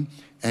 19,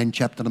 and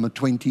chapter number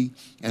 20,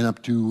 and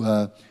up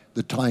to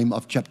the time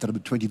of chapter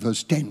number 20,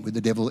 verse 10, where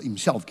the devil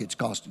himself gets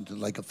cast into the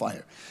lake of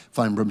fire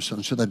and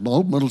brimstone. So that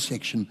whole middle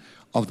section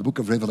of the book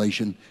of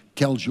Revelation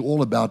tells you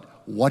all about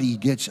what he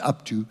gets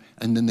up to,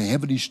 and then the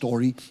heavenly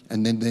story,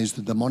 and then there's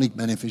the demonic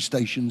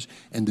manifestations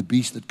and the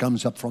beast that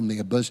comes up from the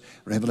abyss.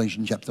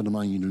 Revelation chapter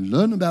 9, you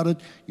learn about it,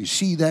 you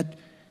see that,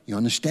 you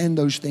understand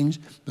those things,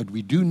 but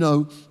we do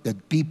know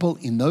that people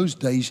in those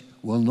days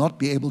will not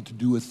be able to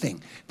do a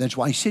thing. That's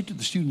why I said to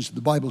the students at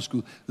the Bible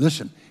school,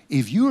 listen,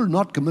 if you are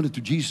not committed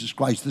to Jesus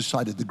Christ this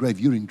side of the grave,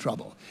 you're in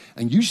trouble.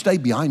 And you stay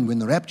behind when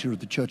the rapture of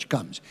the church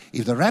comes.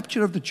 If the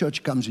rapture of the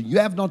church comes and you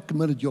have not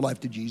committed your life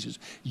to Jesus,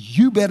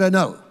 you better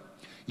know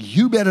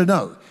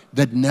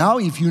that now,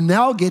 if you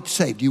now get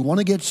saved, you want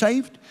to get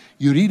saved?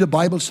 You read a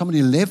Bible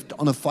somebody left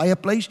on a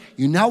fireplace,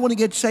 you now want to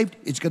get saved,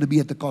 it's going to be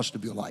at the cost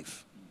of your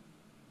life.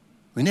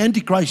 When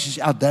Antichrist is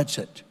out, that's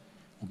it.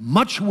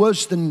 Much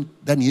worse than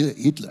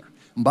Hitler.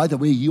 And by the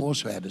way, he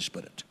also had a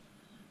spirit.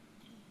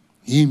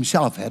 He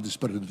himself had the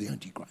spirit of the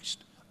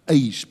Antichrist.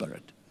 A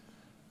spirit.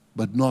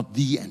 But not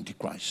the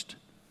Antichrist.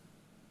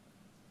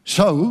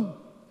 So,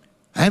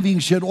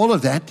 having said all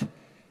of that,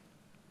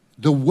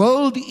 the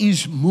world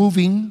is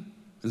moving,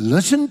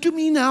 listen to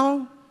me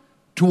now,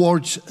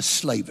 towards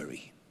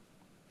slavery.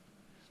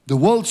 The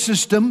world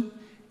system,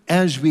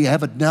 as we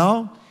have it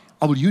now,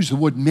 I will use the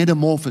word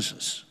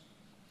metamorphosis.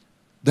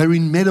 They're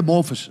in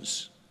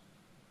metamorphosis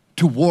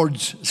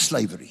towards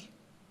slavery.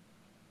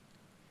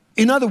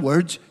 In other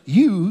words,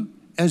 you,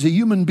 as a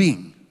human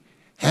being,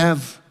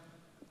 have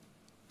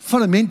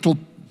fundamental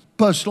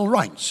personal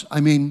rights.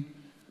 I mean,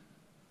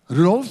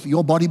 Rudolph,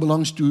 your body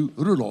belongs to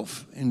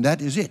Rudolph, and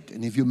that is it.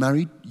 And if you're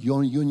married, you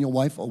and your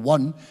wife are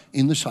one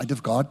in the sight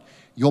of God.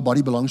 Your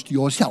body belongs to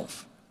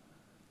yourself.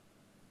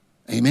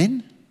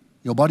 Amen?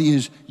 Your body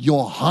is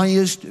your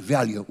highest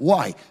value.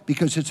 Why?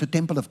 Because it's a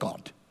temple of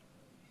God.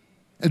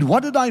 And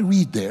what did I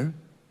read there?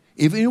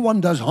 If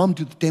anyone does harm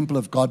to the temple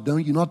of God, know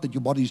you not that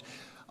your bodies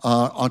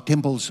are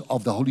temples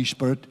of the Holy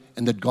Spirit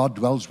and that God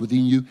dwells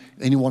within you.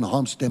 If anyone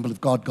harms the temple of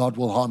God, God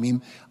will harm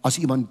him. As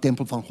iemand die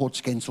tempel van God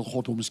sken, sal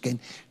God hom sken.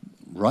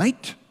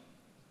 Right?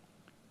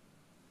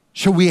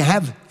 So we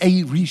have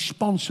a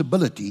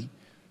responsibility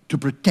to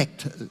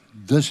protect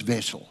this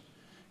vessel.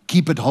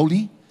 Keep it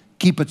holy,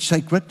 keep it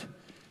sacred,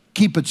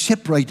 keep it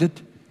separated,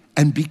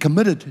 and be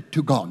committed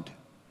to God.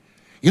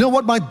 You know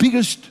what my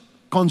biggest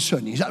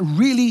concern is?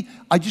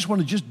 I just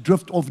want to just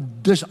drift off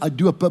this. I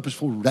do a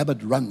purposeful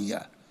rabbit run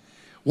here.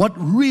 What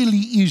really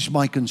is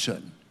my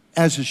concern?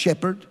 As a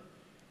shepherd,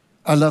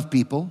 I love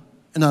people,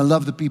 and I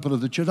love the people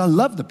of the church. I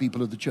love the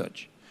people of the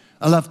church.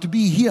 I love to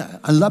be here.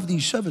 I love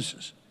these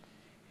services.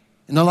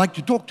 And I like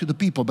to talk to the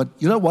people. But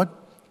you know what?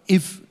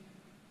 If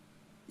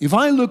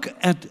I look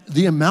at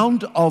the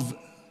amount of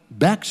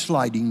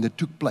backsliding that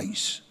took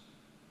place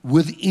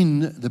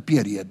within the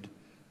period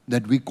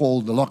that we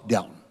call the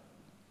lockdown,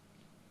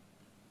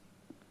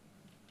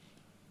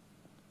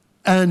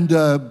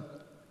 and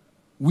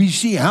we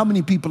see how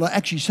many people are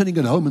actually sitting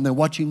at home and they're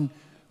watching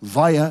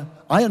via,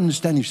 I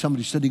understand if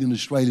somebody's sitting in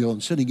Australia or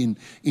sitting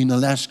in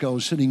Alaska or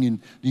sitting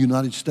in the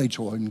United States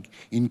or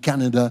in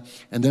Canada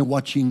and they're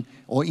watching,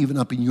 or even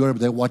up in Europe,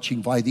 they're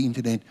watching via the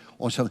internet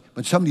or something.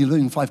 But somebody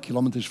living 5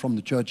 kilometers from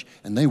the church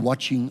and they're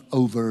watching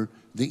over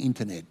the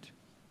internet.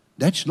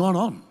 That's not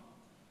on,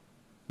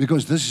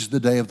 because this is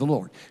the day of the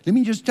Lord. Let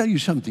me just tell you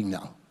something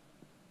now.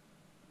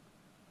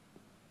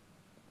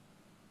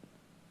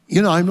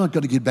 You know, I'm not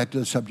going to get back to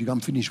the subject. I'm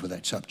finished with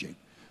that subject.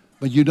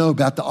 But you know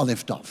about the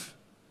Aleph Tav.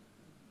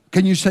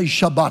 Can you say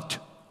Shabbat?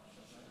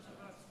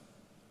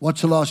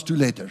 What's the last 2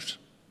 letters?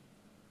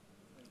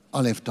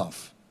 Aleph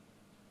Tav.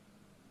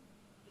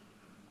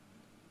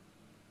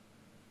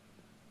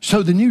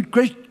 So the new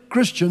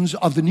Christians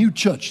of the new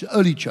church, the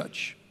early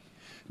church,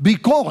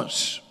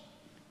 because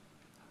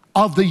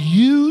of the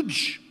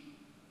huge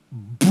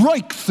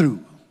breakthrough,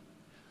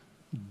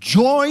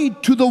 joy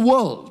to the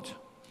world,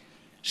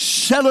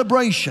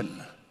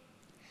 celebration.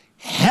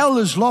 Hell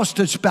has lost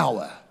its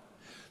power.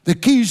 The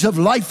keys of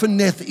life and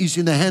death is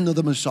in the hand of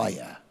the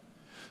Messiah.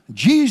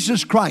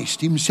 Jesus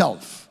Christ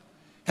himself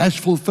has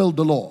fulfilled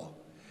the law.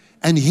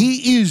 And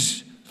he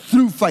is,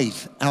 through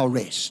faith, our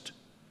rest.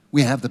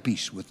 We have the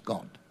peace with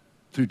God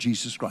through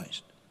Jesus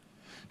Christ.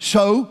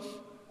 So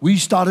we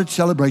started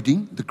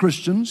celebrating, the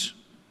Christians,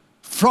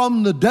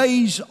 from the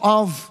days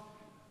of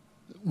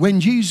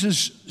when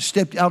Jesus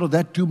stepped out of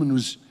that tomb and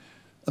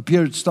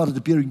started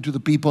appearing to the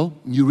people.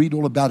 You read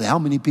all about how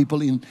many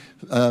people in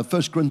 1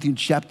 Corinthians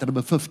chapter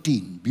number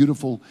 15.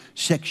 Beautiful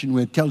section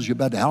where it tells you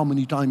about how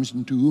many times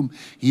and to whom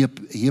he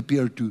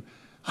appeared to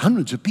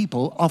hundreds of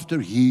people after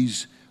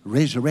his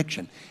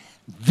resurrection.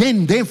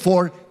 Then,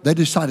 therefore, they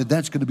decided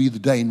that's going to be the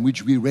day in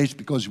which we rest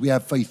because we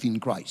have faith in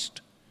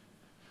Christ.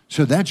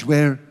 So that's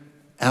where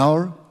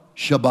our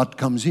Shabbat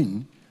comes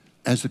in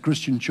as the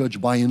Christian church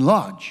by and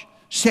large.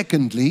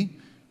 Secondly,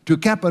 to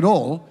cap it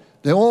all,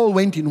 they all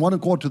went in one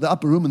accord to the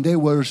upper room, and there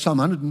were some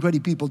 120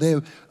 people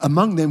there.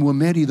 Among them were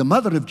Mary, the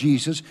mother of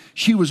Jesus.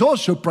 She was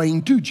also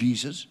praying to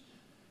Jesus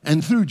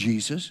and through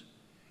Jesus.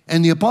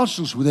 And the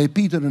apostles were there,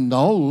 Peter and a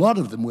whole lot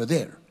of them were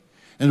there.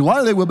 And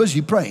while they were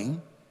busy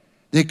praying,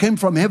 there came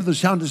from heaven the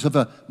sound as of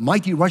a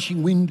mighty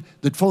rushing wind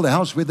that filled the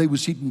house where they were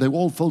seated. They were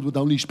all filled with the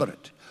Holy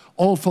Spirit.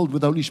 All filled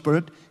with the Holy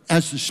Spirit,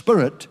 as the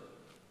Spirit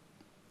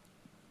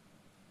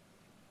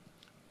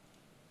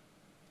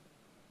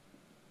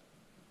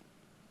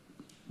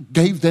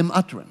gave them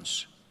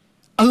utterance.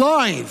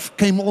 Alive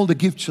came all the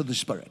gifts of the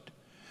Spirit.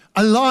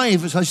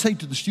 Alive, as I say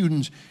to the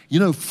students,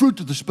 fruit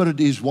of the Spirit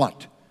is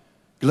what?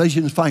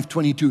 Galatians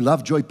 5:22,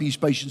 love, joy, peace,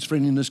 patience,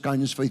 friendliness,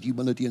 kindness, faith,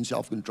 humility, and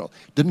self-control.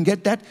 Didn't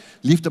get that?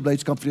 Liefde,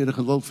 blydskap, vrede,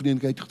 geduld,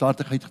 vriendelijkheid,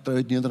 genadigheid,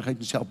 getrouheid, nederigheid,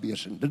 and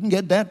self-beheersing. Didn't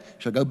get that?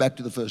 So go back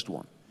to the first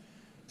one.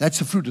 That's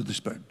the fruit of the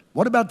Spirit.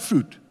 What about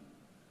fruit?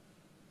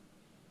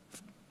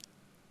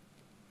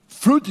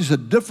 Fruit is a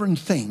different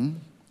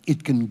thing.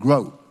 It can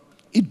grow.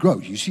 It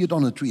grows. You see it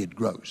on a tree, it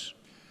grows.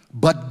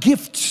 But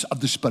gifts of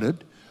the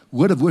Spirit,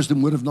 word of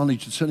wisdom, word of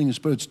knowledge, discerning of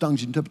spirits,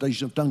 tongues,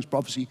 interpretation of tongues,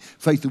 prophecy,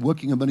 faith, the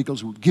working of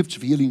miracles, gifts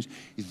of healings,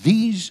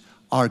 these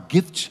are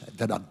gifts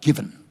that are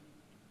given.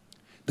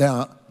 They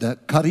are the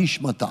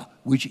charismata,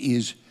 which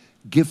is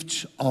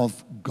gifts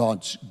of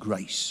God's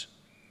grace.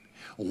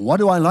 What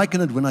do I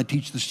liken it when I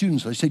teach the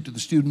students? I say to the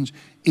students,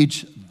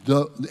 it's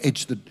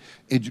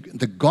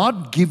the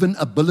God-given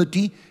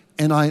ability,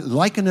 and I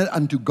liken it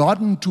unto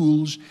garden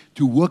tools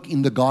to work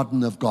in the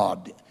garden of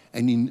God.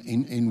 And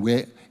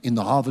in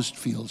the harvest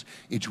fields,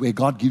 it's where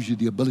God gives you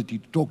the ability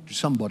to talk to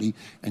somebody,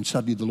 and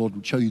suddenly the Lord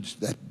will show you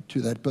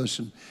that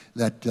person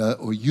that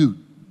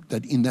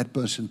in that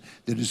person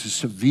there is a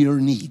severe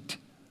need,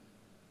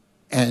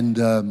 and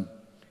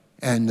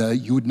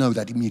you would know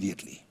that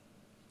immediately.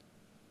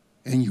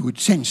 And you would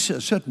sense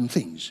certain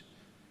things.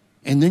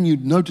 And then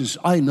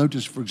I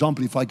notice, for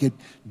example, if I get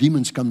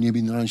demons come near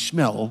me, then I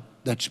smell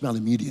that smell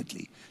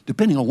immediately.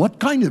 Depending on what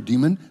kind of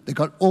demon, they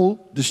got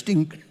all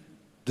distinct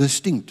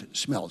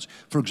smells.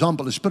 For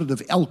example, a spirit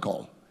of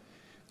alcohol.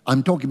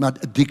 I'm talking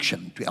about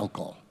addiction to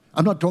alcohol.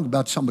 I'm not talking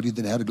about somebody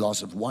that had a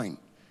glass of wine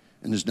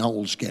and is now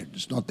all scared.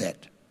 It's not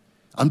that.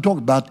 I'm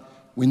talking about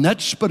when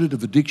that spirit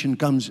of addiction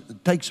comes,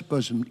 it takes a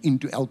person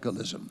into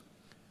alcoholism.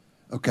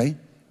 Okay?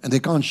 And they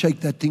can't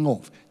shake that thing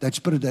off. That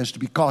spirit has to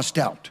be cast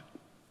out.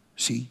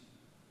 See?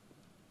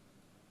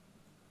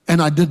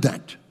 And I did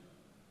that.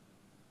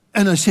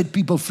 And I set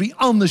people free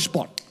on the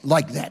spot,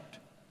 like that.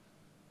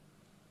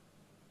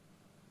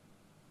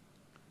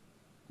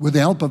 With the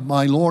help of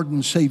my Lord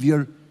and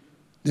Savior,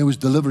 there was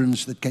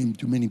deliverance that came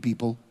to many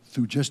people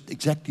through just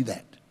exactly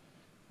that.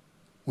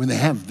 When they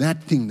have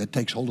that thing that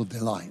takes hold of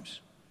their lives,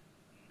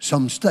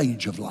 some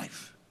stage of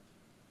life.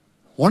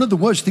 One of the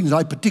worst things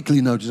I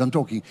particularly notice,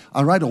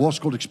 I write a horse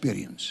called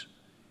Experience.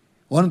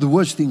 One of the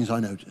worst things I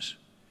notice,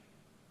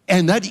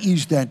 and that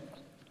is that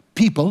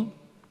people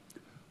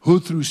who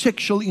through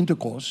sexual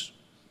intercourse,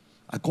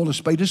 I call a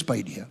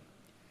spade here,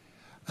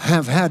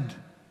 have had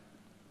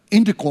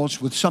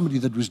intercourse with somebody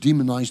that was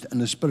demonized and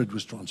the spirit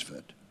was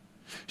transferred.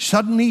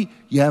 Suddenly,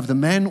 you have the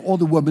man or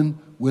the woman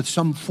with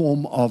some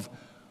form of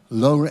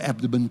lower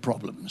abdomen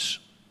problems.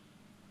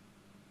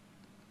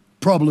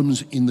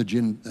 Problems in the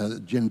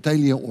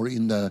genitalia or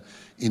in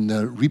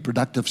the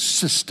reproductive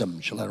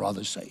system, shall I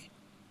rather say.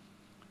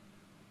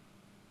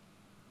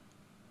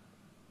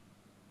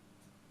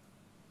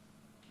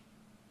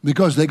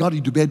 Because they got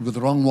into bed with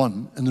the wrong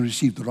one and they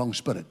received the wrong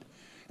spirit.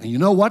 And you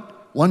know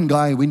what? One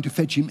guy went to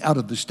fetch him out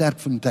of the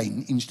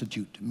Sterkfontein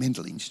Institute,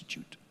 mental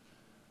institute.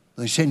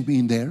 They sent me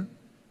in there.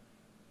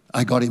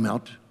 I got him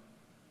out.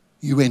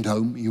 He went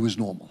home. He was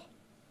normal.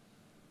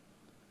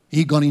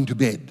 He got into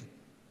bed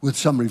with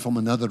somebody from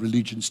another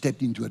religion,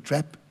 stepped into a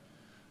trap.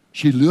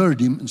 She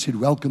lured him and said,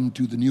 welcome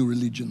to the new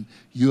religion.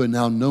 You are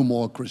now no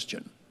more a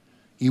Christian.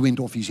 He went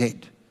off his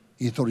head.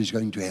 He thought he was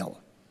going to hell.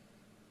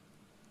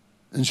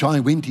 And so I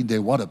went in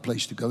there. What a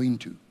place to go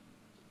into.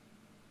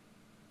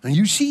 And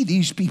you see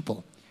these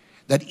people.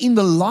 that in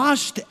the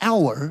last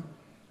hour,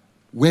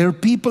 where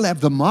people have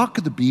the mark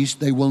of the beast,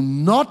 they will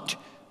not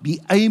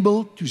be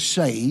able to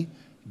say,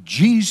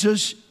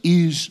 Jesus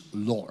is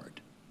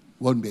Lord.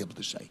 Won't be able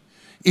to say.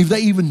 If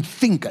they even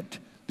think it,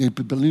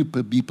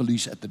 there'll be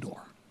police at the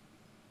door.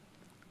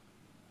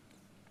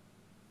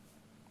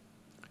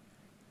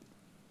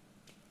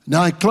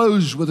 Now I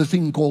close with a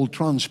thing called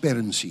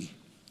transparency.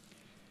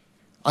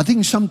 I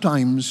think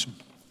sometimes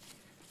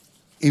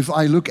if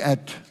I look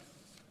at,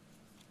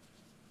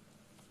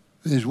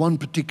 there's one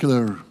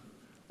particular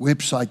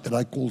website that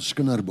I call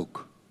Skinner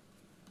Book.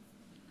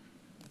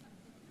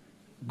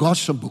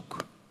 Gossip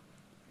book.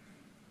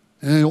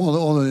 And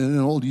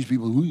all these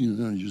people, you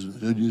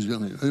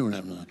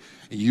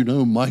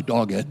know, my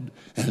dog had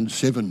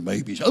 7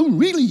 babies. Oh,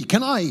 really?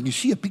 Can I? You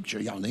see a picture?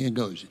 Yeah, there it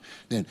goes.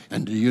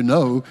 And you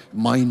know,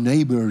 my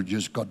neighbor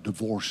just got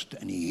divorced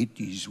and he hit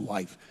his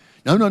wife.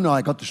 No,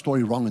 I got the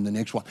story wrong in the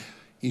next one.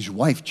 His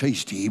wife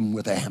chased him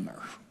with a hammer.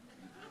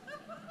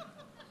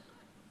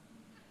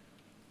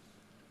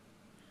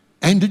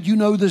 And did you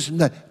know this?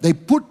 They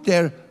put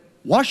their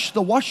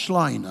the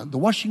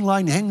washing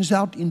line hangs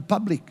out in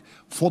public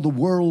for the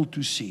world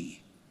to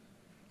see.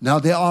 Now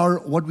there are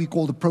what we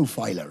call the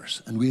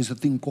profilers, and there's a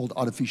thing called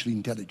artificial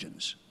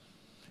intelligence.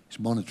 It's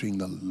monitoring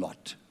the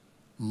lot.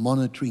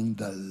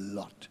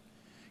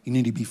 You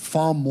need to be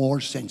far more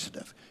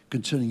sensitive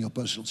concerning your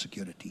personal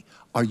security.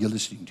 Are you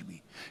listening to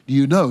me? Do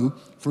you know,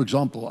 for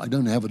example, I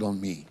don't have it on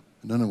me.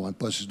 No, my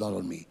purse is not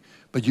on me.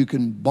 But you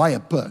can buy a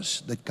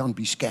purse that can't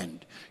be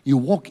scanned. You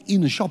walk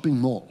in a shopping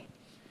mall,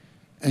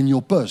 and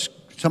your purse,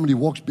 somebody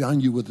walks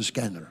behind you with a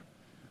scanner.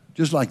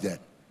 Just like that.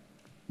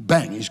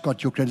 Bang, he's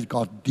got your credit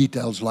card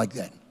details like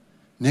that.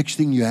 Next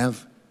thing you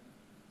have,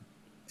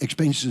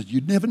 expenses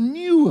you never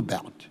knew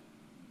about.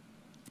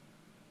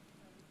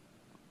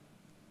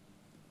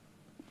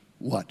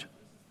 What?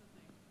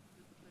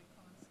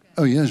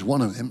 Oh, here's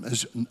one of them.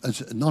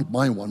 It's not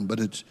my one,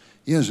 but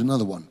here's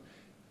another one.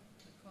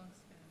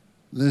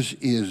 This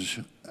is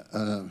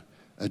a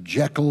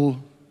Jekyll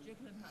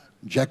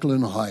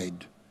and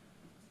Hyde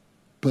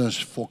purse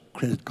for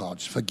credit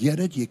cards. Forget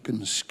it, you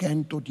can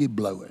scan tot jy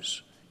blou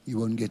is. You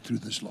won't get through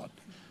this lot.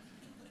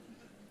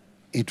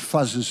 It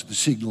fuzzes the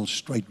signal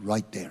straight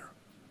right there.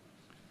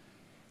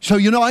 So,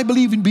 you know, I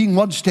believe in being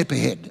one step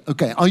ahead.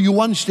 Okay, are you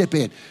one step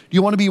ahead? Do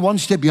you want to be one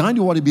step behind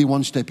or want to be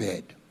one step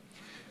ahead?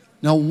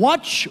 Now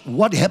watch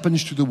what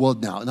happens to the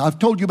world now. And I've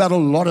told you about a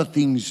lot of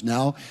things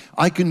now.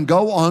 I can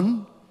go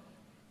on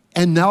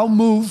and now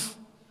move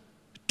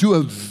to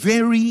a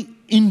very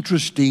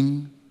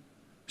interesting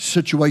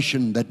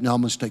situation that now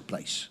must take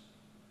place.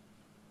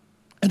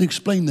 And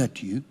explain that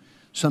to you.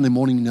 Sunday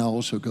morning now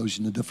also goes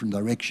in a different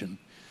direction.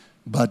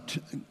 But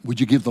would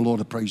you give the Lord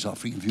a praise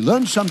offering? If you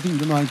learned something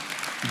tonight,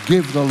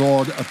 give the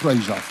Lord a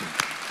praise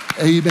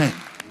offering. Amen.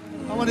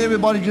 I want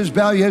everybody to just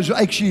bow your heads.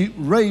 Actually,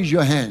 raise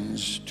your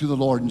hands to the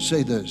Lord and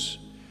say this.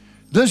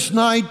 This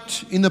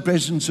night in the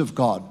presence of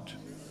God,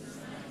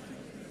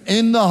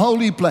 in the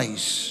holy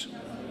place,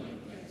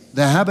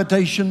 the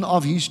habitation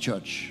of His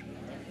church,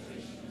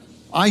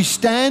 I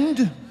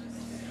stand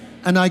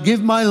and I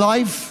give my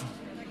life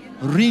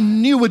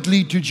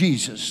renewedly to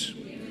Jesus.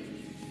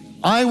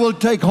 I will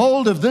take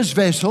hold of this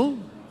vessel,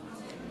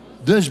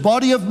 this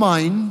body of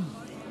mine.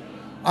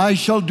 I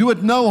shall do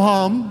it no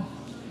harm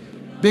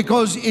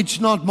because it's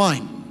not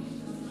mine.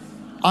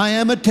 I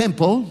am a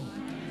temple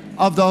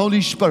of the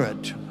Holy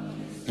Spirit.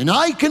 And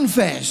I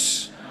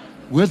confess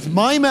with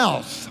my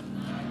mouth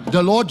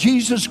the Lord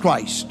Jesus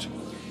Christ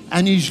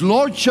and His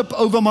Lordship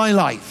over my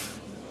life.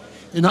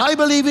 And I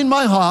believe in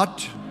my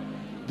heart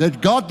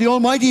that God the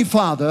Almighty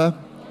Father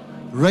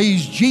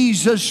raised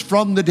Jesus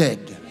from the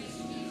dead.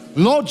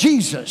 Lord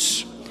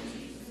Jesus,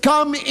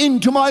 come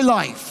into my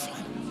life.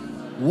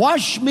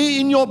 Wash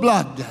me in your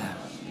blood.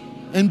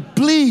 And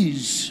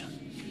please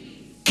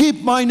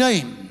keep my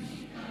name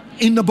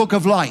in the book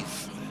of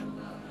life.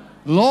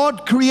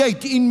 Lord,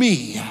 create in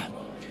me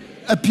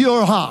a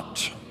pure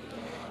heart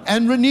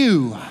and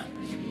renew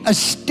a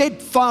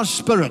steadfast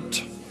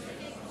spirit,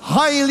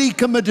 highly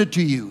committed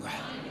to you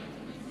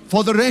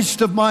for the rest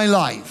of my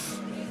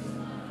life.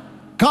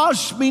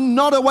 Cast me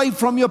not away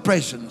from your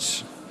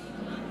presence.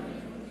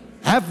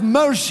 Have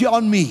mercy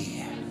on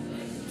me,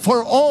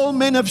 for all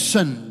men have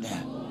sinned,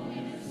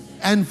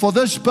 and for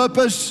this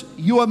purpose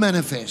you are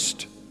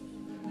manifest.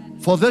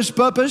 For this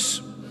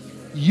purpose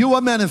you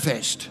are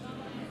manifest,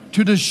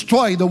 to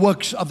destroy the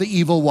works of the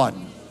evil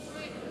one.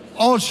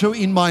 Also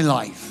in my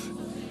life,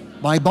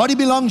 my body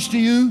belongs to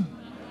you,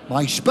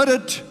 my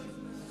spirit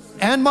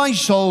and my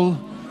soul.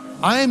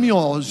 I am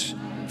yours.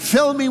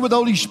 Fill me with the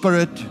Holy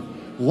Spirit.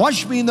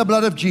 Wash me in the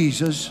blood of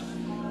Jesus.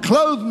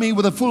 Clothe me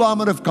with the full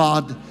armor of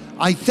God.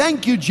 I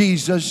thank you,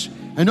 Jesus.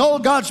 And all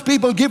God's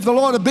people give the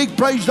Lord a big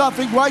praise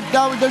offering right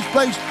now in this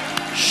place.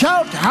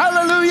 Shout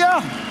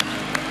hallelujah.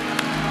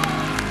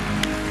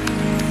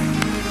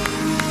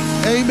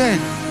 Amen.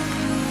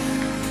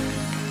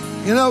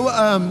 You know,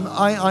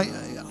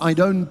 I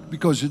don't,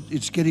 because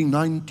it's getting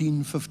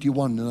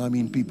 1951, and I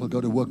mean people go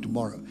to work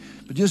tomorrow.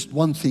 But just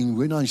one thing,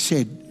 when I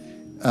said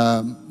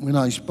when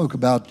I spoke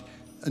about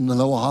in the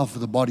lower half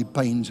of the body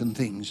pains and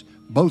things,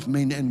 both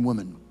men and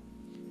women,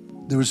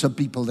 there are some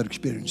people that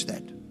experience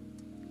that.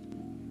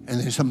 And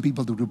there's some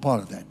people that are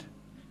part of that.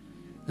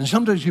 And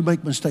sometimes we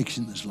make mistakes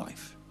in this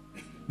life.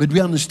 But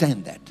we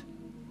understand that.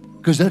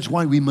 Because that's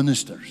why we're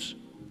ministers.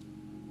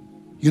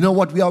 You know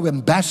what? We are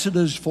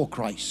ambassadors for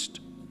Christ.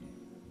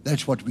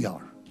 That's what we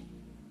are.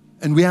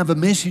 And we have a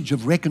message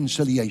of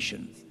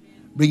reconciliation,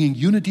 bringing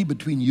unity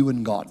between you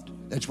and God.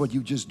 That's what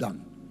you've just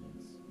done.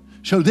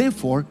 So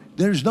therefore,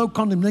 there is no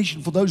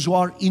condemnation for those who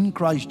are in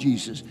Christ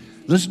Jesus.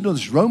 Listen to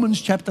this, Romans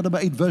chapter number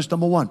 8, verse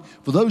number 1.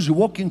 For those who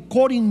walk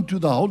according to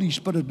the Holy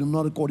Spirit and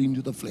not according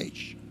to the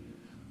flesh,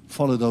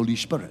 follow the Holy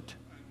Spirit.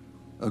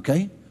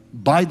 Okay?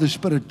 By the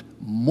Spirit,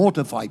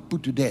 mortify,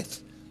 put to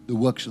death the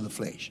works of the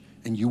flesh,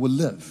 and you will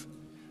live.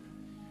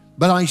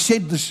 But I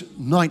said this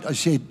night, I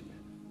said,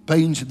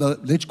 pains,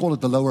 let's call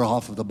it the lower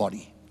half of the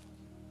body.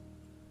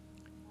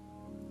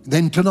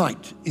 Then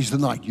tonight is the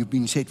night you've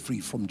been set free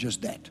from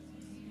just that.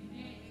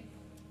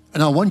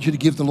 And I want you to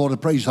give the Lord a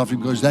praise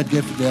offering because that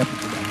definitely happened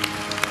today.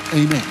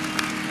 Amen.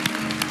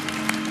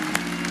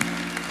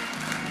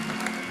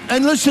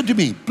 And listen to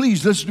me.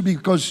 Please listen to me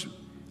because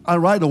I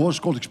ride a horse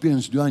called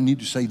experience. Do I need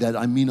to say that?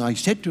 I mean, I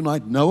said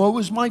tonight, Noah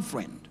was my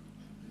friend.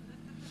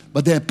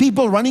 But there are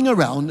people running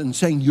around and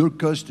saying, you're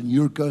cursed and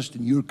you're cursed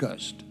and you're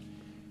cursed.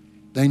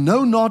 They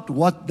know not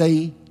what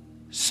they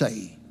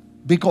say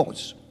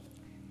because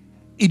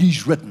it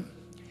is written,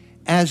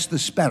 as the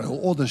sparrow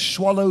or the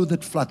swallow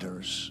that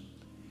flutters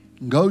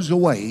goes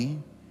away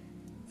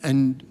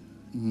and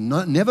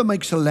never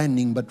makes a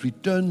landing but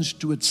returns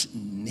to its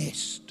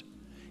nest,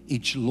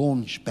 its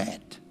launch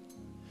pad.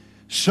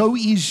 So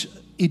is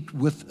it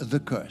with the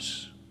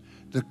curse.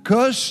 The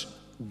curse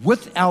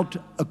without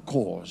a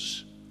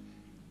cause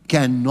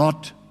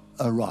cannot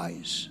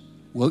arise,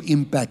 will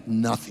impact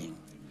nothing.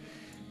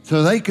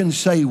 So they can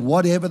say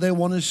whatever they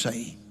want to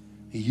say.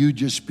 You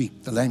just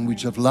speak the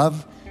language of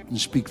love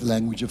and speak the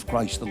language of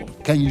Christ the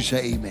Lord. Can you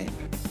say amen?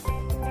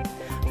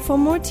 For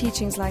more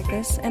teachings like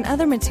this and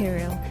other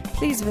material,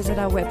 please visit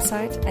our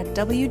website at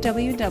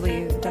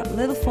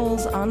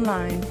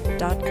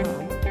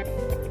www.littlefallsonline.com.